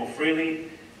shared more freely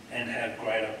and have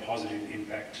greater positive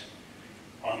impact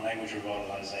on language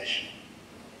revitalisation.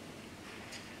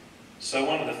 So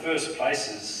one of the first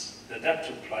places that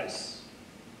took place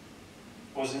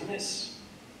was in this.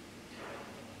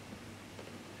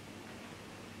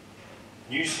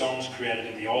 New songs created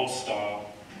in the old style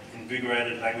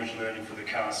invigorated language learning for the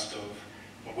cast of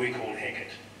what we called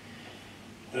Hecate,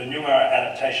 the Noongar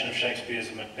adaptation of Shakespeare's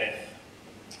Macbeth.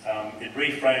 It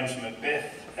reframes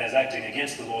Macbeth as acting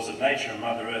against the laws of nature and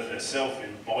Mother Earth herself,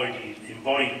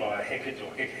 embodied by Hecate,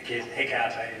 or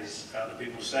Hecate as other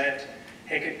people say it.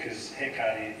 Hecate, because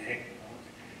Hecate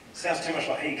sounds too much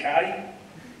like Hecate,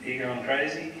 ego and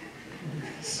crazy,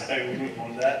 so we wouldn't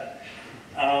want that.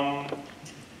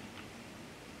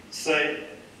 So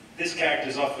this character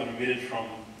is often omitted from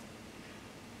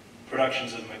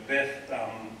productions of Macbeth,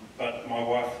 but my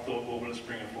wife thought, well, let's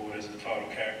bring her forward as the title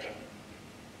character.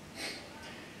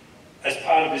 As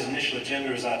part of his initial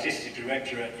agenda as artistic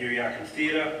director at Yuriakan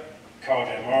Theatre, Kyle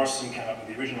J. Morrison came up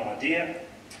with the original idea.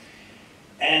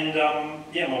 And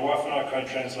yeah, my wife and I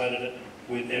co-translated it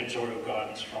with editorial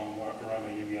guidance from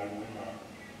Waabarangara.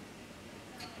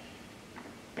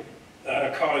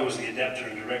 Kylie was the adapter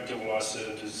and director, while I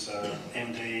served as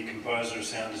MD, composer,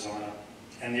 sound designer.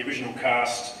 And the original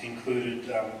cast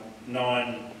included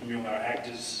 9 Nyungar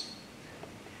actors.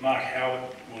 Mark Howard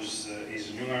is a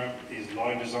Nyungar, he's a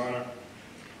lighting designer.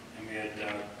 And we had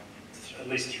at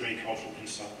least 3 cultural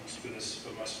consultants with us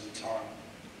for most of the time.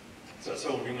 So that's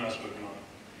all Nyungar I was working on.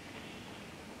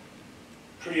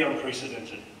 Pretty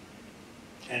unprecedented.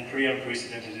 And pretty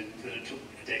unprecedented that it took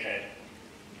a decade.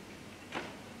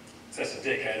 So that's a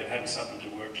decade of having something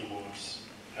to work towards,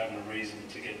 having a reason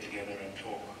to get together and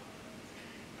talk.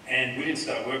 And we didn't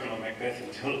start working on Macbeth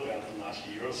until about the last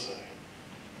year or so.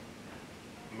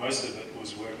 Most of it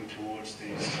was working towards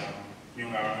these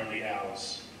Nyungar-only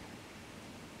hours,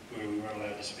 where we weren't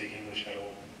allowed to speak English at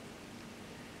all.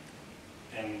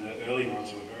 And the early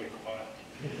ones were very quiet.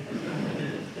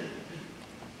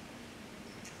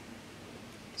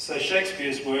 So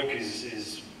Shakespeare's work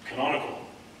is canonical,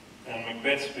 and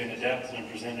Macbeth's been adapted and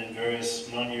presented in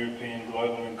various non-European,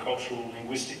 global and cultural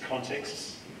linguistic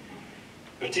contexts,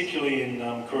 particularly in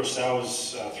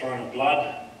Kurosawa's Throne of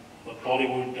Blood,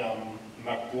 Bollywood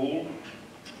Makbul,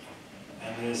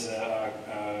 and there's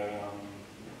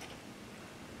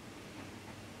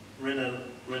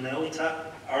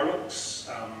Renelta Arluk's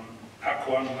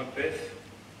Pakwan Macbeth,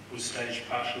 was staged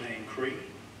partially in Cree.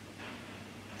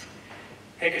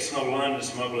 Hecker's not alone in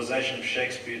this mobilisation of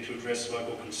Shakespeare to address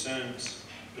local concerns,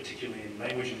 particularly in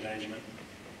language endangerment.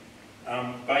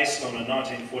 Based on a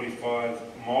 1945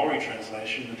 Maori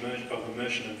translation of The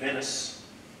Merchant of Venice,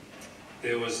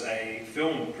 there was a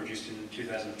film produced in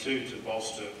 2002 to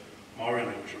bolster Maori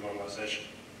language revitalisation.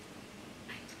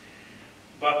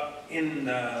 But in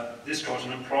this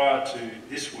continent, prior to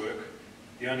this work,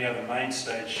 the only other main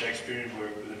stage Shakespearean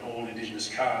work with an all-Indigenous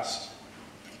cast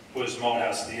was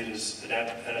Malthouse Theatre's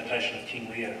adaptation of King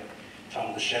Lear,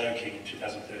 titled The Shadow King in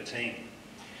 2013.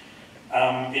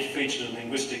 It featured a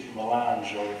linguistic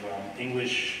melange of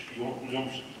English,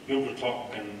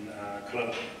 Yulbratok and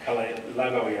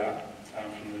Kalalagoya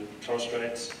from the Torres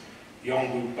Straits,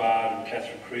 Yolngu Bard and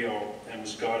Catherine Creole, and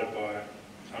was guided by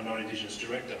a non-Indigenous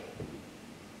director.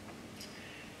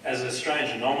 As a strange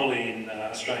anomaly in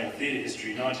Australian theatre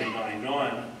history,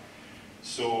 1999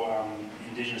 saw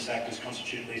Indigenous actors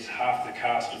constitute at least half the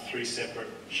cast of 3 separate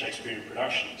Shakespearean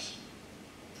productions.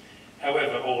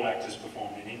 However, all actors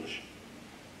performed in English.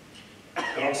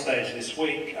 But on stage this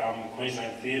week,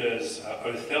 Queensland Theatre's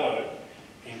Othello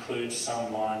includes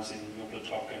some lines in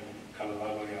Yulbratok and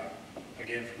Kalalagoya,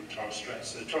 again from the Torres Straits.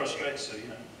 So the Torres Straits are, you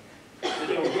know, they're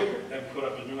doing good. They haven't caught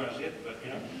up with Nyungars yet, but,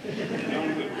 you know, they're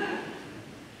doing good.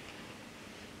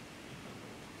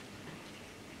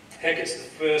 Hecker's the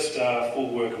first full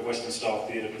work of Western-style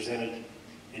theatre presented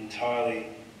entirely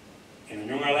in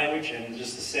the Nyungar language, and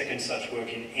just the second such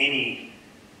work in any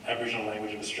Aboriginal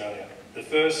language of Australia. The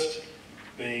first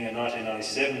being a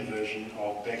 1997 version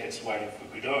of Beckett's Waiting for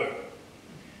Godot,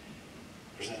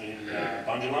 presented in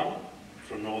Bundjalung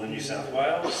from northern New South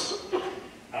Wales,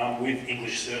 with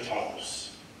English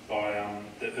surtitles by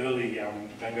the early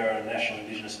Waabarangara National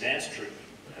Indigenous Dance Troupe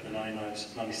at the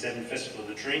 1997 Festival of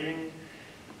the Dreaming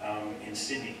in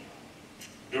Sydney,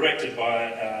 directed by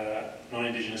a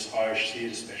non-Indigenous Irish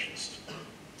theatre specialist.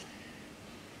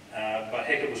 But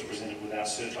Hecker was presented without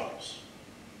surtitles.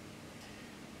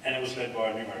 And it was led by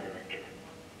a Nyungar director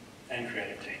and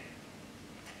creative team.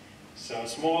 So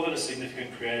it's more than a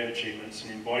significant creative achievement, it's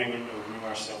an embodiment of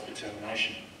Nyungar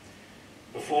self-determination.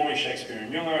 Performing Shakespeare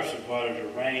in Nyungar has provided a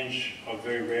range of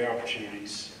very rare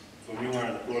opportunities for Nyungar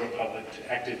and the broader public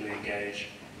to actively engage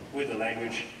with the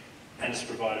language, and has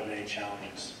provided many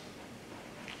challenges.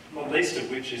 Not least of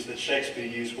which is that Shakespeare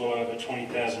used well over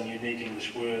 20,000 unique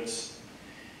English words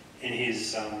in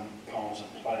his poems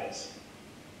and plays.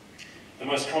 The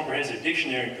most comprehensive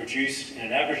dictionary produced in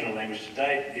an Aboriginal language to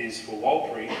date is for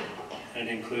Warlpiri, and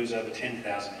it includes over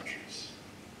 10,000 entries.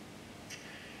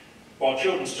 While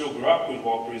children still grew up with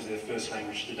Warlpiri as their first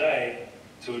language today,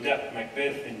 to adapt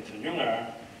Macbeth into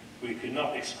Nyungar, we could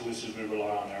not exclusively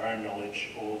rely on our own knowledge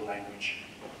or the language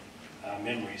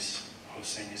memories of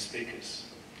senior speakers.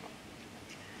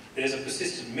 There's a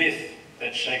persistent myth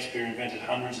that Shakespeare invented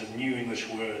hundreds of new English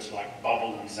words like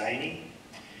bubble and zany,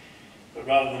 but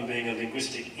rather than being a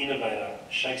linguistic innovator,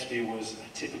 Shakespeare was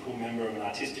a typical member of an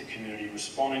artistic community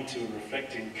responding to and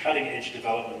reflecting cutting-edge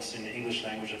developments in the English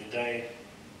language of the day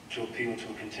to appeal to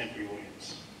a contemporary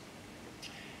audience.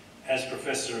 As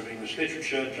Professor of English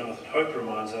Literature, Jonathan Hope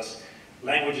reminds us,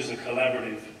 languages are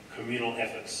collaborative, communal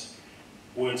efforts.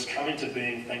 Words come into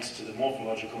being thanks to the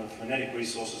morphological and phonetic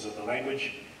resources of the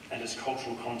language and its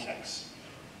cultural context,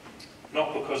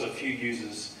 not because a few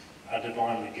users are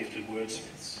divinely gifted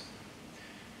wordsmiths.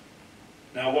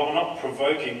 Now, while not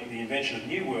provoking the invention of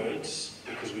new words,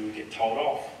 because we would get told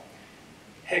off,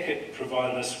 Hecate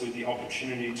provided us with the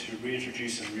opportunity to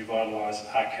reintroduce and revitalise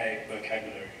archaic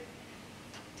vocabulary.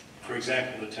 For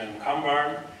example, the term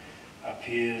cumbarn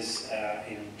appears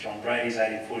in John Brady's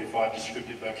 1845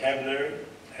 descriptive vocabulary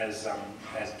as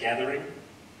gathering,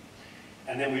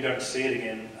 and then we don't see it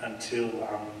again until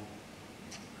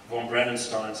von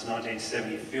Brandenstein's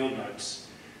 1970 field notes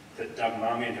that Doug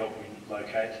Marmion helped me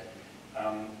locate,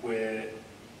 where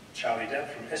Charlie Dapp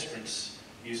from Esperance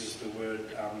uses the word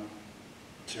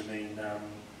to mean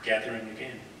gathering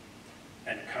again,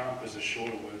 and camp is a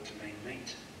shorter word to mean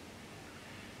meet.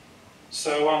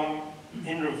 So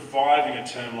in reviving a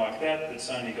term like that that's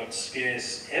only got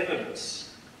scarce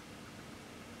evidence,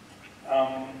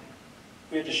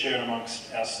 we had to share it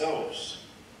amongst ourselves.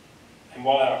 And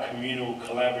while our communal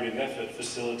collaborative effort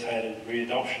facilitated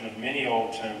re-adoption of many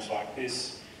old terms like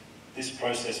this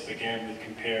process began with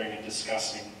comparing and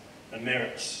discussing the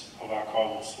merits of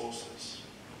archival sources.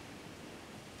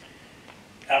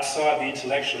 Outside the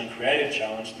intellectual and creative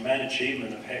challenge, the main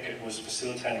achievement of Hecate was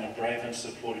facilitating a brave and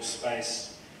supportive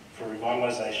space for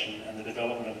revitalisation and the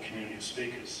development of a community of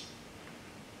speakers.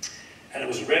 And it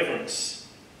was reverence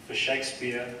for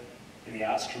Shakespeare in the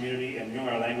arts community and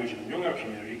Noongar language in the Noongar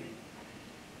community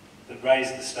that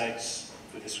raised the stakes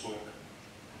for this work.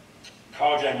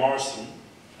 Kyle J. Morrison,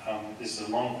 this is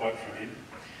a long quote from him,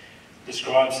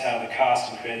 describes how the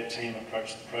cast and creative team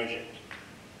approached the project.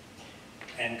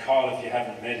 And Kyle, if you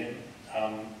haven't met him,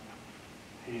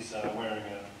 he's wearing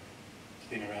a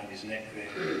thing around his neck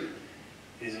there.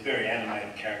 He's a very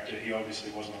animated character. He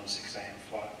obviously wasn't on a 6 a.m.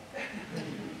 flight.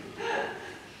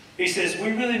 He says,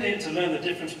 we really need to learn the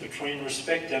difference between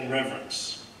respect and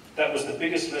reverence. That was the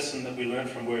biggest lesson that we learned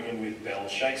from working with Bell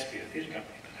Shakespeare Theatre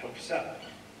Company that helped us out.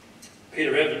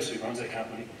 Peter Evans, who runs that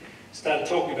company, started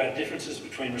talking about differences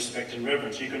between respect and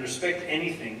reverence. You can respect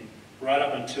anything right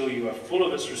up until you are full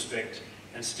of its respect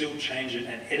and still change it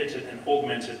and edit it and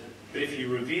augment it. But if you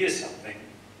revere something,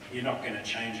 you're not going to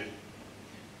change it.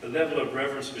 The level of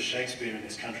reverence for Shakespeare in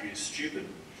this country is stupid,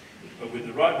 but with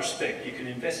the right respect, you can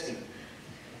invest in it.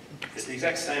 It's the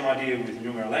exact same idea with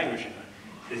Noongar language, you know.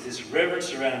 There's this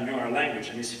reverence around Noongar language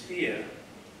and this fear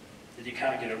that you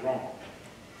can't get it wrong.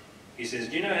 He says,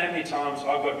 do you know how many times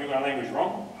I've got Noongar language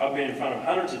wrong? I've been in front of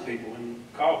hundreds of people, and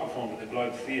Kyle performed at the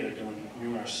Globe Theatre doing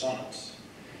Noongar sonnets.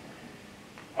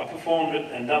 I performed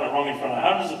it and done it wrong in front of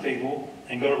hundreds of people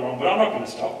and got it wrong, but I'm not going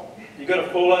to stop. You've got to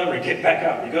fall over and get back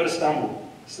up. You've got to stumble.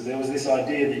 So there was this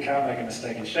idea that you can't make a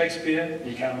mistake in Shakespeare,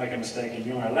 you can't make a mistake in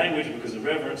Noongar language because of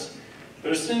reverence,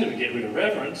 but as soon as we get rid of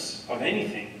reverence of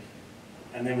anything,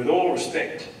 and then with all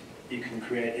respect, you can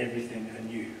create everything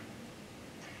anew.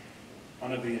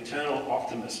 One of the eternal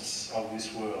optimists of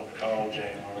this world, Kyle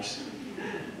J. Morrison.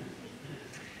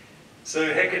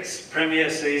 So Hecate's premiere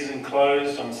season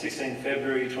closed on 16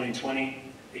 February 2020,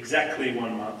 exactly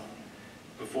 1 month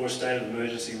before a state of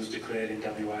emergency was declared in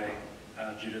WA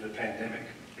due to the pandemic.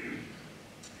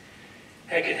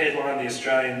 Hecate headlined the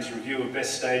Australians' review of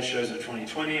best stage shows of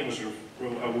 2020 and was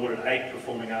awarded 8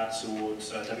 Performing Arts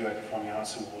Awards, WA Performing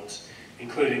Arts Awards,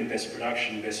 including Best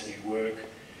Production, Best New Work.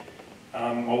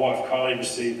 My wife Kylie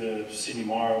received the Sydney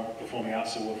Mira Performing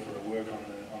Arts Award for her work on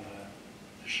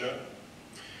the show.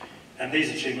 And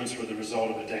these achievements were the result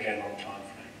of a decade-long time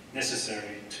frame,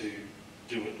 necessary to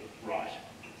do it right,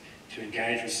 to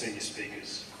engage with senior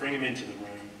speakers, bring them into the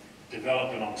room,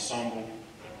 develop an ensemble.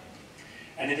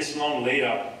 And in this long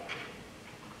lead-up,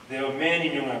 there were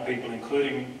many Noongar people,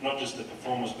 including not just the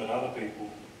performers but other people,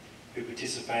 who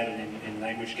participated in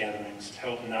language gatherings to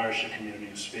help nourish a community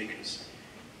of speakers.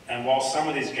 And while some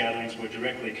of these gatherings were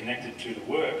directly connected to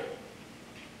the work,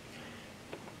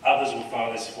 others were far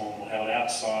less formal, held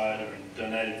outside or in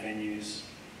donated venues,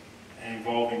 and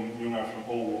involving Noongar from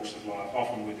all walks of life,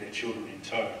 often with their children in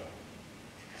tow.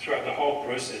 Throughout the whole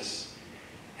process,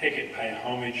 Hecate paid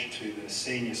homage to the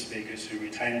senior speakers who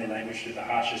retained the language through the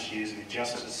harshest years of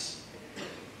injustice,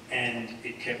 and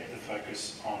it kept the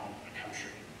focus on the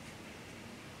country.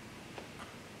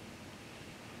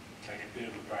 Take a bit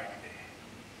of a break there.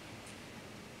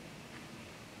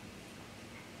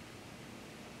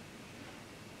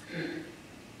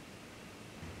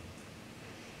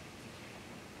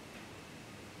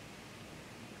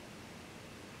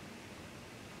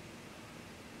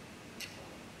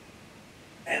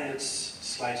 And it's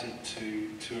slated to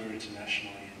tour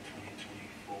internationally in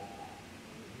 2024.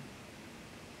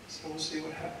 So we'll see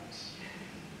what happens.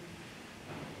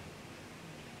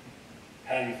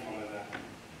 How do you follow that?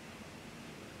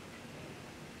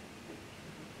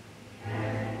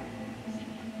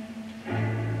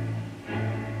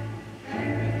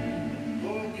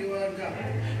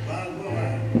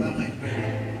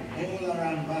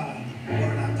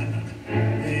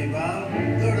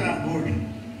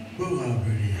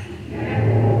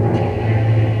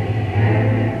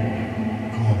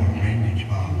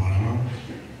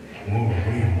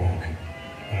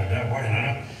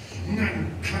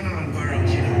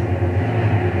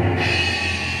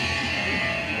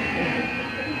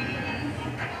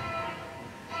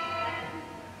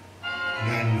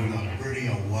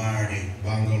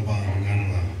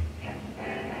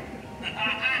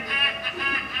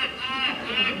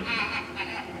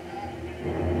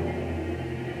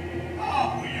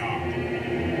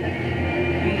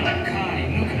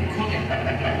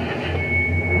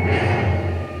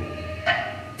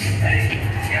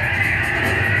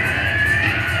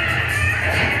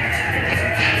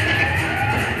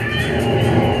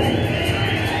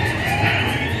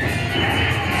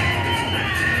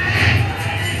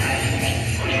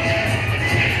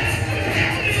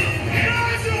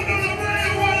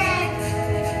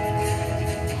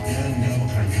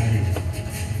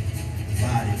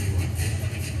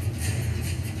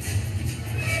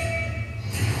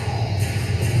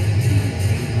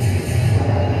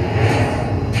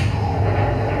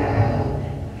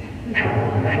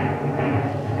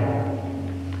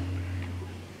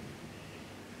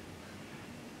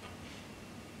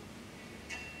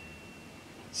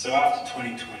 So after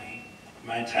 2020,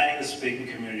 maintaining the speaking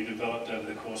community developed over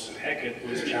the course of Hecate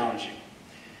was challenging.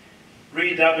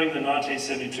 Redubbing the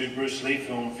 1972 Bruce Lee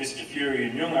film Fist of Fury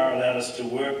in Nyungar allowed us to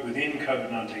work within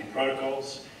COVID-19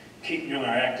 protocols, keep Nyungar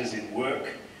actors in work,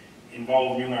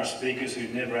 involve Nyungar speakers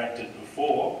who'd never acted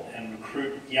before, and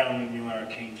recruit young Nyungar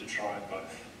keen to try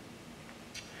both.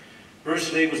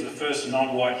 Bruce Lee was the first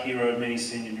non-white hero many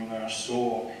senior Nyungar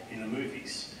saw in the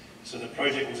movies, so the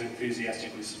project was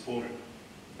enthusiastically supported.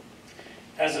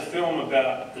 As a film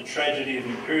about the tragedy of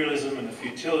imperialism and the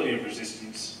futility of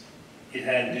resistance, it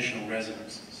had additional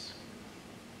resonances.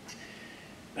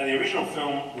 Now, the original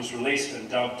film was released and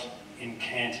dubbed in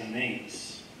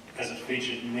Cantonese, as it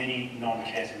featured many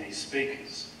non-Cantonese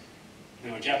speakers.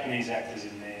 There were Japanese actors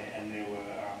in there, and there were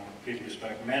people who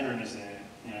spoke Mandarin as their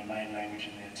main language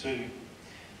in there too.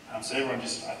 So everyone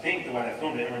just, I think the way they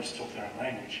filmed it, everyone just talked their own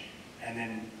language. And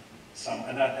then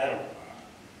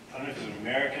I don't know if it was an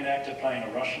American actor playing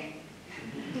a Russian.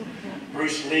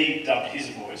 Bruce Lee dubbed his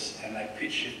voice, and they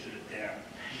pitch shifted it down.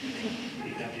 He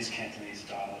dubbed his Cantonese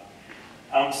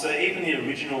dialogue. So even the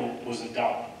original was a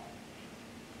dub.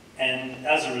 And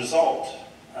as a result,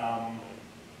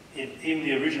 even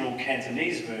the original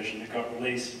Cantonese version that got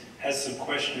released has some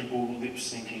questionable lip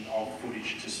syncing of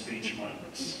footage to speech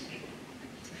moments.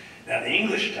 Now, the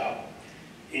English dub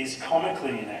is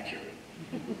comically inaccurate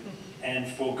and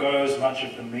forgoes much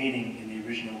of the meaning in the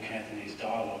original Cantonese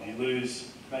dialogue. You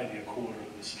lose maybe a quarter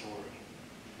of the story.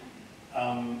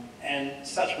 And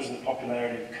such was the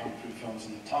popularity of Kung Fu films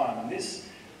in the time. And this,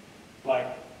 like,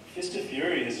 Fist of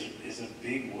Fury is a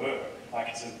big work. Like,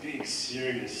 it's a big,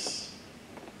 serious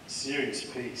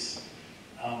piece.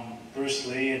 Bruce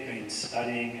Lee had been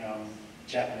studying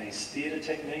Japanese theatre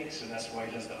techniques, so that's why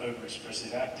he does the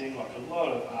over-expressive acting. Like, a lot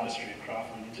of artistry and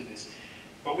craft went into this.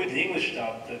 But with the English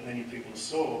dub that many people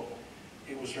saw,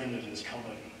 it was rendered as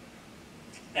comedy.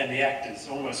 And the actors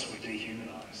almost were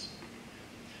dehumanised.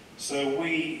 So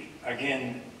we,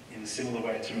 again, in a similar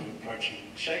way to approaching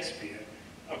Shakespeare,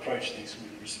 approach things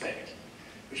with respect,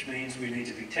 which means we need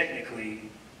to be technically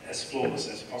as flawless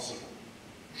as possible.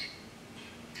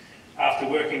 After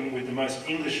working with the most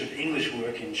English of English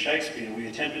work in Shakespeare, we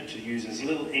attempted to use as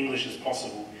little English as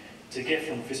possible to get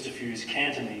from Fist of Fury's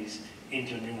Cantonese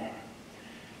into Nyungar.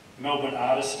 Melbourne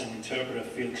artist and interpreter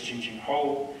Felix Jingjing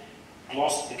Ho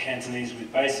glossed the Cantonese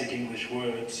with basic English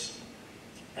words,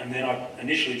 and then I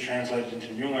initially translated into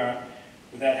Nyungar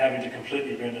without having to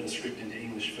completely render the script into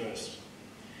English first.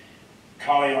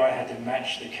 Kylie and I had to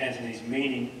match the Cantonese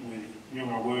meaning with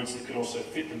Nyungar words that could also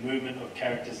fit the movement of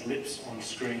characters' lips on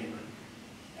screen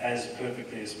as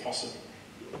perfectly as possible.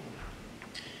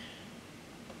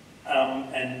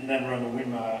 And then Roma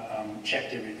Winmar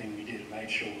checked everything we did and made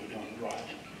sure we were doing it right.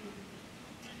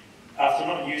 After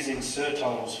not using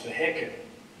surtitles for Hecate,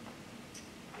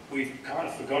 we kind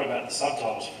of forgot about the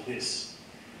subtitles for this.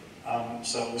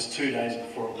 So it was 2 days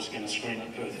before it was going to screen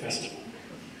at Perth Festival.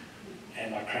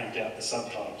 And I cranked out the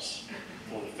subtitles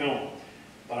for the film.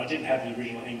 But I didn't have the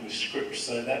original English script,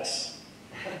 so that's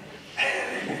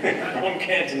from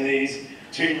Cantonese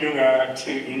to Nyungar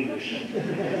to English.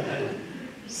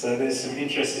 So there's some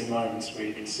interesting moments where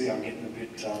you can see I'm getting a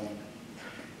bit,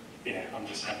 I'm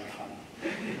just having fun.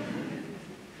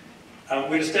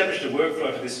 We'd established a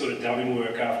workflow for this sort of dubbing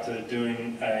work after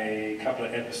doing a couple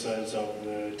of episodes of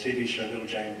the TV show Little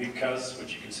Jane Big Cuz,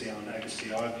 which you can see on ABC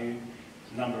iView.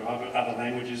 A number of other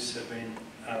languages have been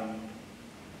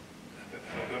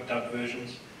got dubbed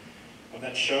versions of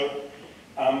that show.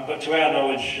 But to our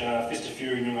knowledge, Fist of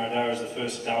Fury Nyungarra is the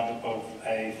first dub of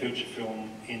a feature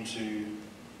film into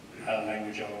a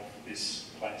language of this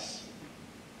place.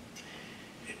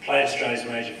 It played Australia's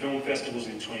major film festivals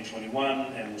in 2021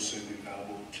 and will soon be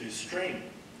available to stream.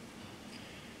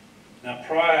 Now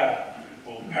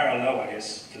parallel I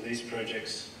guess, to these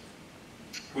projects,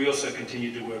 we also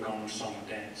continue to work on song and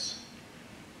dance.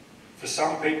 For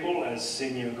some people, as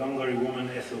senior Gongari woman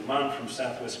Ethel Munn from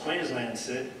southwest Queensland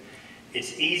said,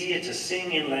 it's easier to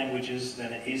sing in languages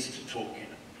than it is to talk in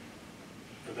it.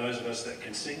 For those of us that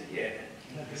can sing, yeah.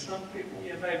 For some people,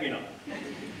 yeah, maybe not.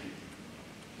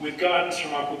 With guidance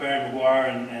from Uncle Barry Maguire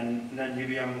and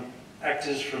Nubian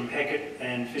actors from Hecate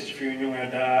and Fist of Fury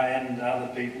Nyungarra and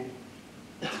other people,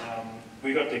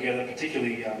 we got together,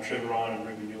 particularly Trevor Ryan and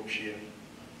Ruben Yorkshire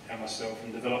and myself,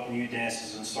 and developed new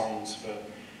dances and songs for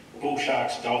bull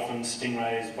sharks, dolphins,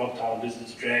 stingrays, bobtail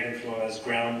lizards, dragonflies,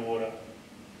 groundwater.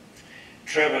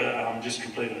 Trevor just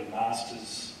completed a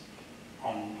master's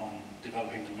on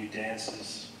developing the new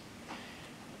dances.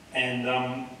 And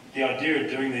the idea of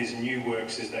doing these new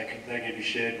works is they could be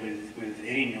shared with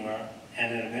any Nyungarra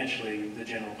and then eventually the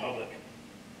general public.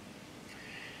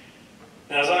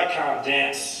 Now, as I can't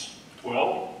dance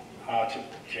well, I took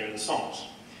care of the songs.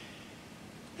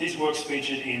 These works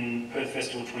featured in Perth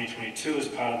Festival 2022 as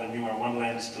part of the Nyungarra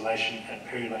Wonderland installation at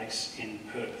Perry Lakes in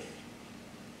Perth.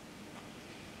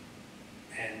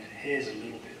 And here's a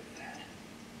little bit of that.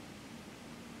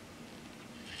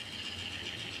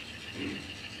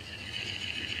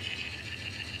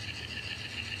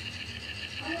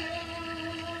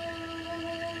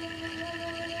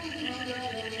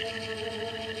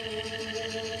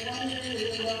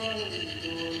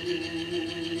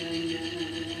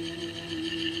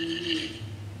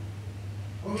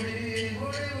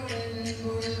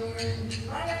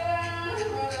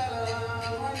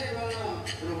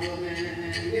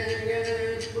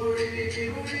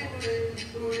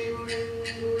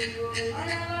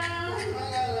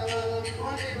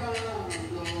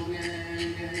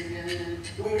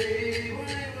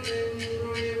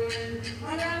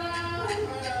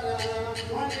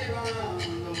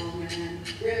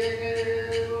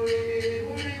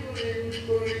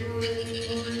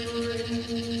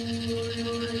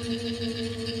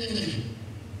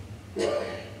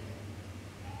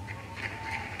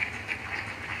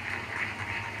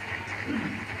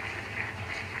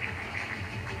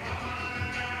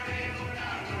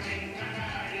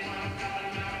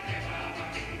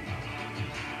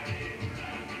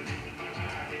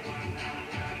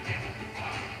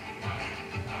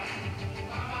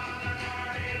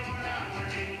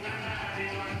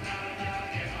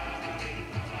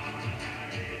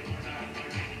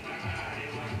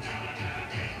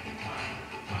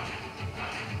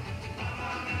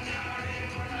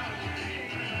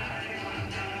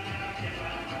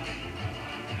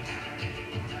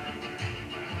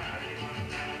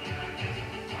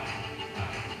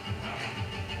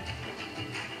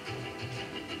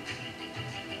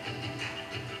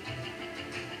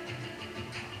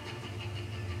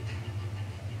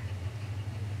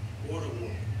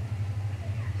 Waterwoman,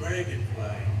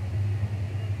 dragonfly,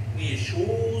 near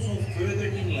shores or further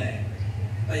inland,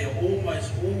 they are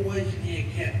almost always near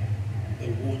cap, the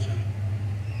water.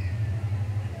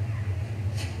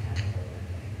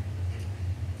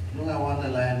 Nyungarra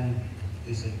Wonderland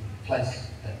is a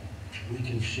place that we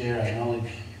can share our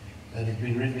knowledge that has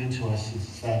been written into us since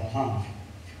the start of time.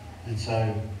 And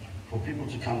so for people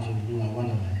to come to Nyungarra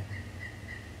Wonderland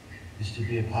is to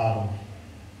be a part of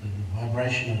the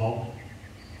vibration of old,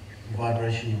 the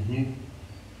vibration of new.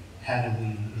 How do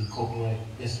we incorporate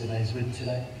yesterday's with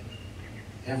today?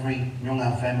 Every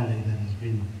Nyungarra family that has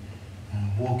been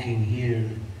walking here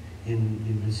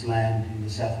in this land, in the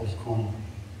southwest corner,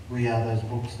 we are those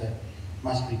books that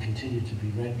must be continued to be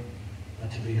read,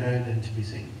 to be heard and to be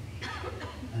seen.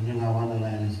 And Nyungarra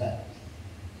Wonderland is that.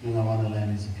 Nyungarra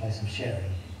Wonderland is a place of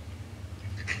sharing.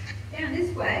 Down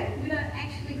this way, we don't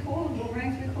actually call them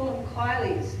boomerangs, we call them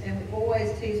Kylies. And we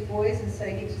always tease boys and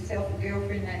say, get yourself a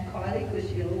girlfriend named Kylie because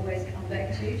she'll always come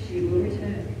back to you, she will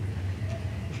return.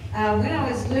 When I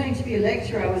was learning to be a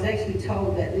lecturer, I was actually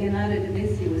told that Leonardo da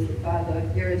Vinci was the father of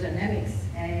aerodynamics.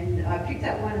 And I picked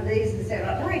up one of these and said,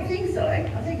 I don't think so. I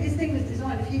think this thing was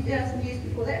designed a few thousand years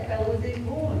before that fellow was even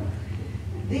born.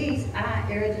 These are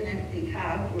aerodynamically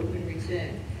carved or in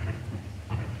return.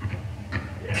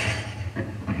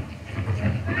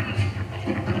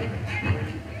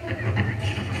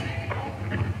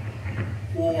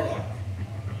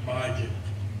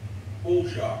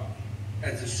 bull shark,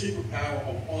 has the superpower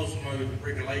of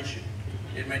osmoregulation.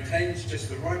 It maintains just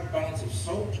the right balance of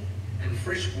salt and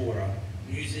fresh water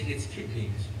using its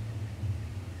kidneys.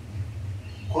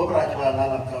 Cobra chwa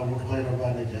lala ka mutkoira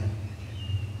banaja.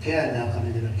 Kian ya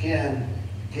kanijera, kian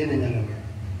kini nyalaba,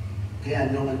 kian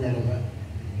nyonga nyalaba,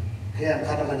 kian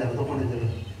kata kanjara dokone jara,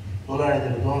 pola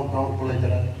jara dong pola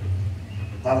jara,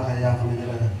 lala kaya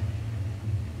kanijera,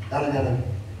 lala jara,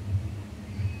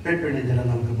 pepeni jara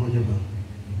nam ke boja ba,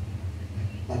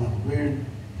 lala kubir,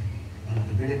 lala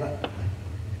kubir ba,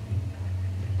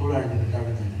 pola jara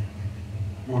jara jara,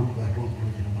 mon ba dong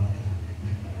pola jara ba,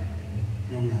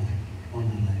 nyonga,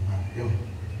 nyonga ba, yo,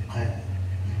 kaya.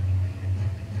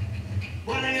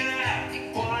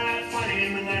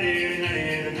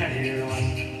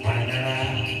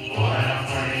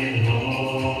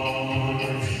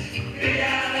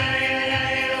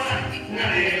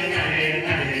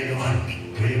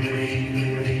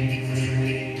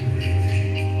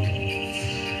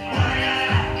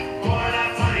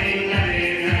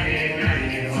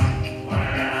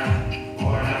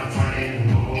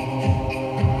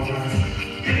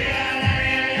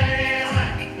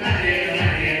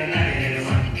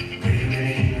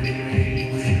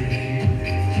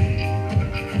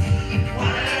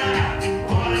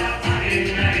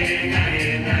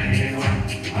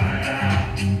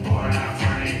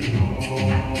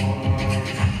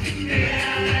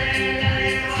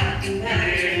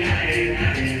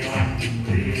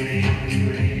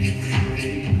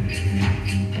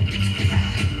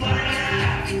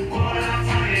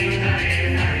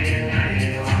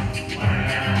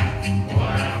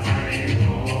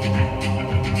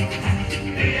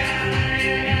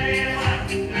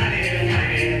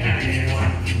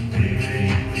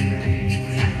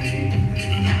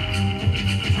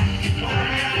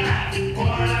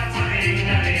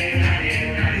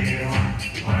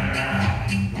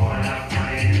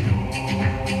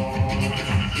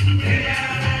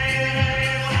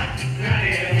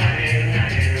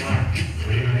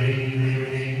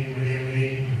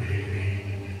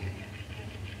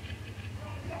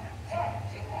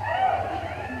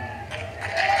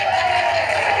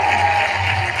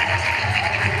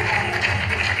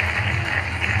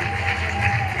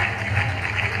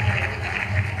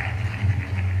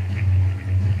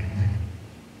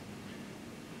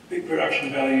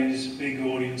 Production values, big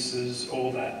audiences,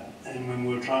 all that. And when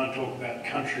we were trying to talk about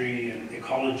country and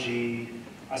ecology,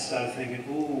 I started thinking,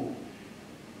 ooh,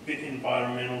 a bit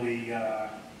environmentally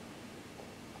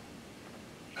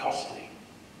costly.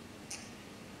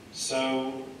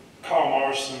 So Kyle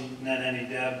Morrison, Nanani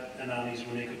Dab, and Arnie's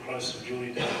Monica Close of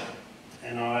Julie Dab,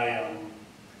 and I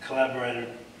collaborated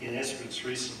in Esperance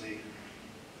recently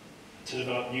to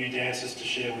develop new dances to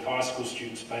share with high school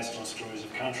students based on stories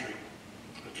of country.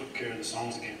 I took care of the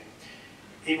songs again.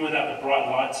 Even without the bright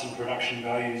lights and production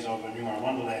values of a Noongar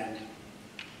Wonderland,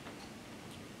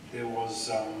 there was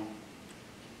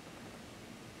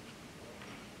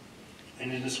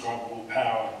an indescribable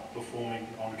power performing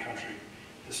on country.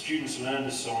 The students learned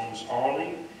the songs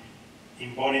orally,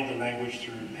 embodied the language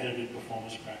through repetitive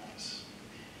performance practice.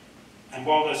 And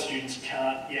while those students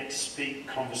can't yet speak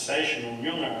conversational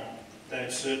Noongar,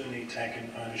 they've certainly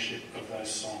taken ownership of those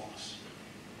songs.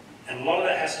 And a lot of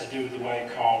that has to do with the way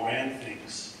Kyle ran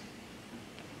things.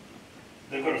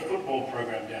 They've got a football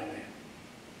program down there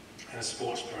and a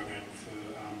sports program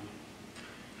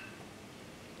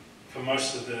for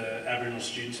most of the Aboriginal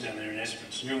students down there in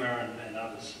Esperance, Noongar and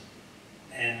others.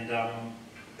 And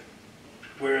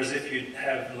whereas if you'd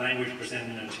have language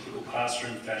presented in a typical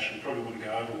classroom fashion, it probably wouldn't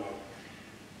go over well.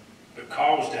 But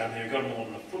Kyle was down there, he got them all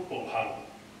in a football huddle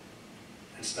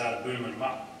and started booming them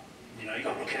up. You know, you've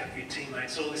got to look out for your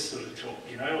teammates, all this sort of talk,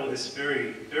 you know, all this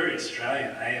very, very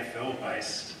Australian,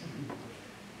 AFL-based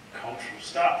cultural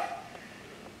stuff.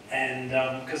 And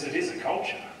because it is a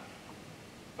culture,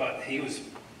 but he was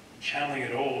channeling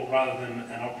it all rather than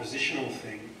an oppositional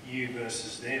thing, you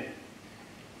versus them.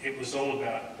 It was all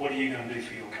about, what are you going to do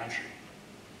for your country?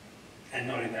 And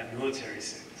not in that military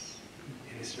sense,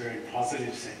 in this very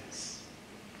positive sense.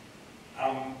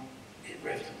 It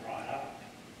revved him right up.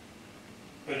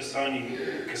 But it's only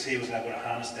because he was able to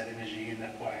harness that energy in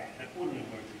that way. It wouldn't have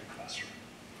worked in the classroom.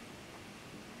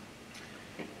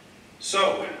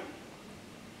 So,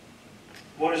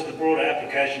 what is the broader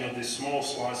application of this small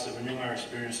slice of a Noongar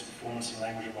experience of performance and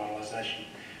language revitalisation?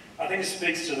 I think it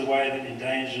speaks to the way that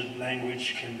endangered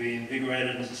language can be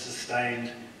invigorated and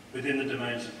sustained within the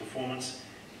domains of performance,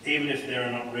 even if there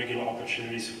are not regular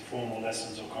opportunities for formal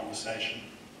lessons or conversation.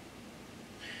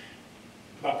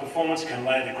 But performance can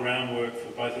lay the groundwork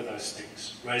for both of those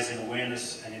things, raising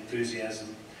awareness and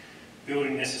enthusiasm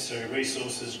building necessary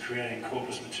resources, creating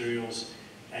corpus materials,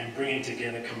 and bringing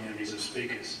together communities of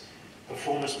speakers.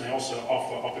 Performance may also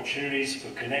offer opportunities for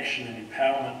connection and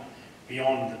empowerment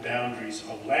beyond the boundaries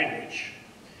of language.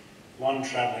 One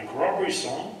travelling corroboree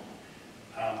song,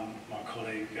 my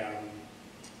colleague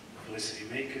Felicity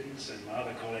Meekins and my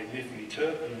other colleague Niffany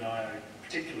Turpin and I are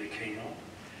particularly keen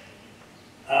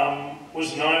on,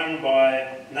 was known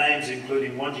by names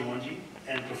including Wanji Wanji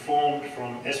and performed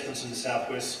from Esperance in the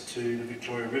southwest to the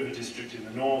Victoria River District in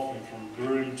the north and from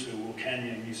Broome to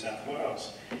Wilcannia in New South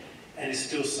Wales, and is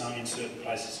still sung in certain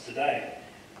places today.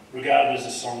 Regarded as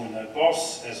a song with no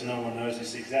boss, as no one knows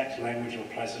its exact language or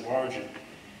place of origin.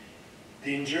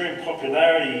 The enduring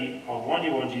popularity of Wanji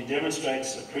Wanji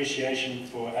demonstrates appreciation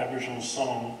for Aboriginal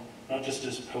song, not just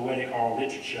as poetic oral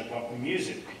literature, but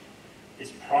music.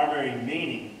 Its primary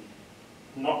meaning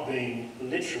not being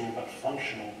literal but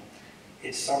functional.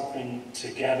 It's something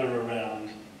to gather around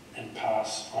and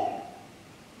pass on.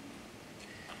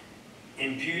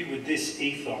 Imbued with this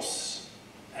ethos,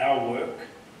 our work,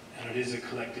 and it is a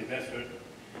collective effort,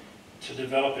 to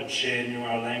develop and share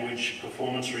neuro-language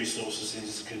performance resources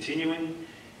is continuing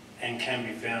and can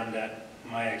be found at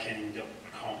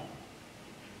mayakenning.com.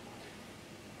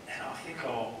 And I think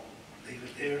I'll leave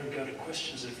it there and go to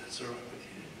questions if that's all right with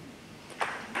you.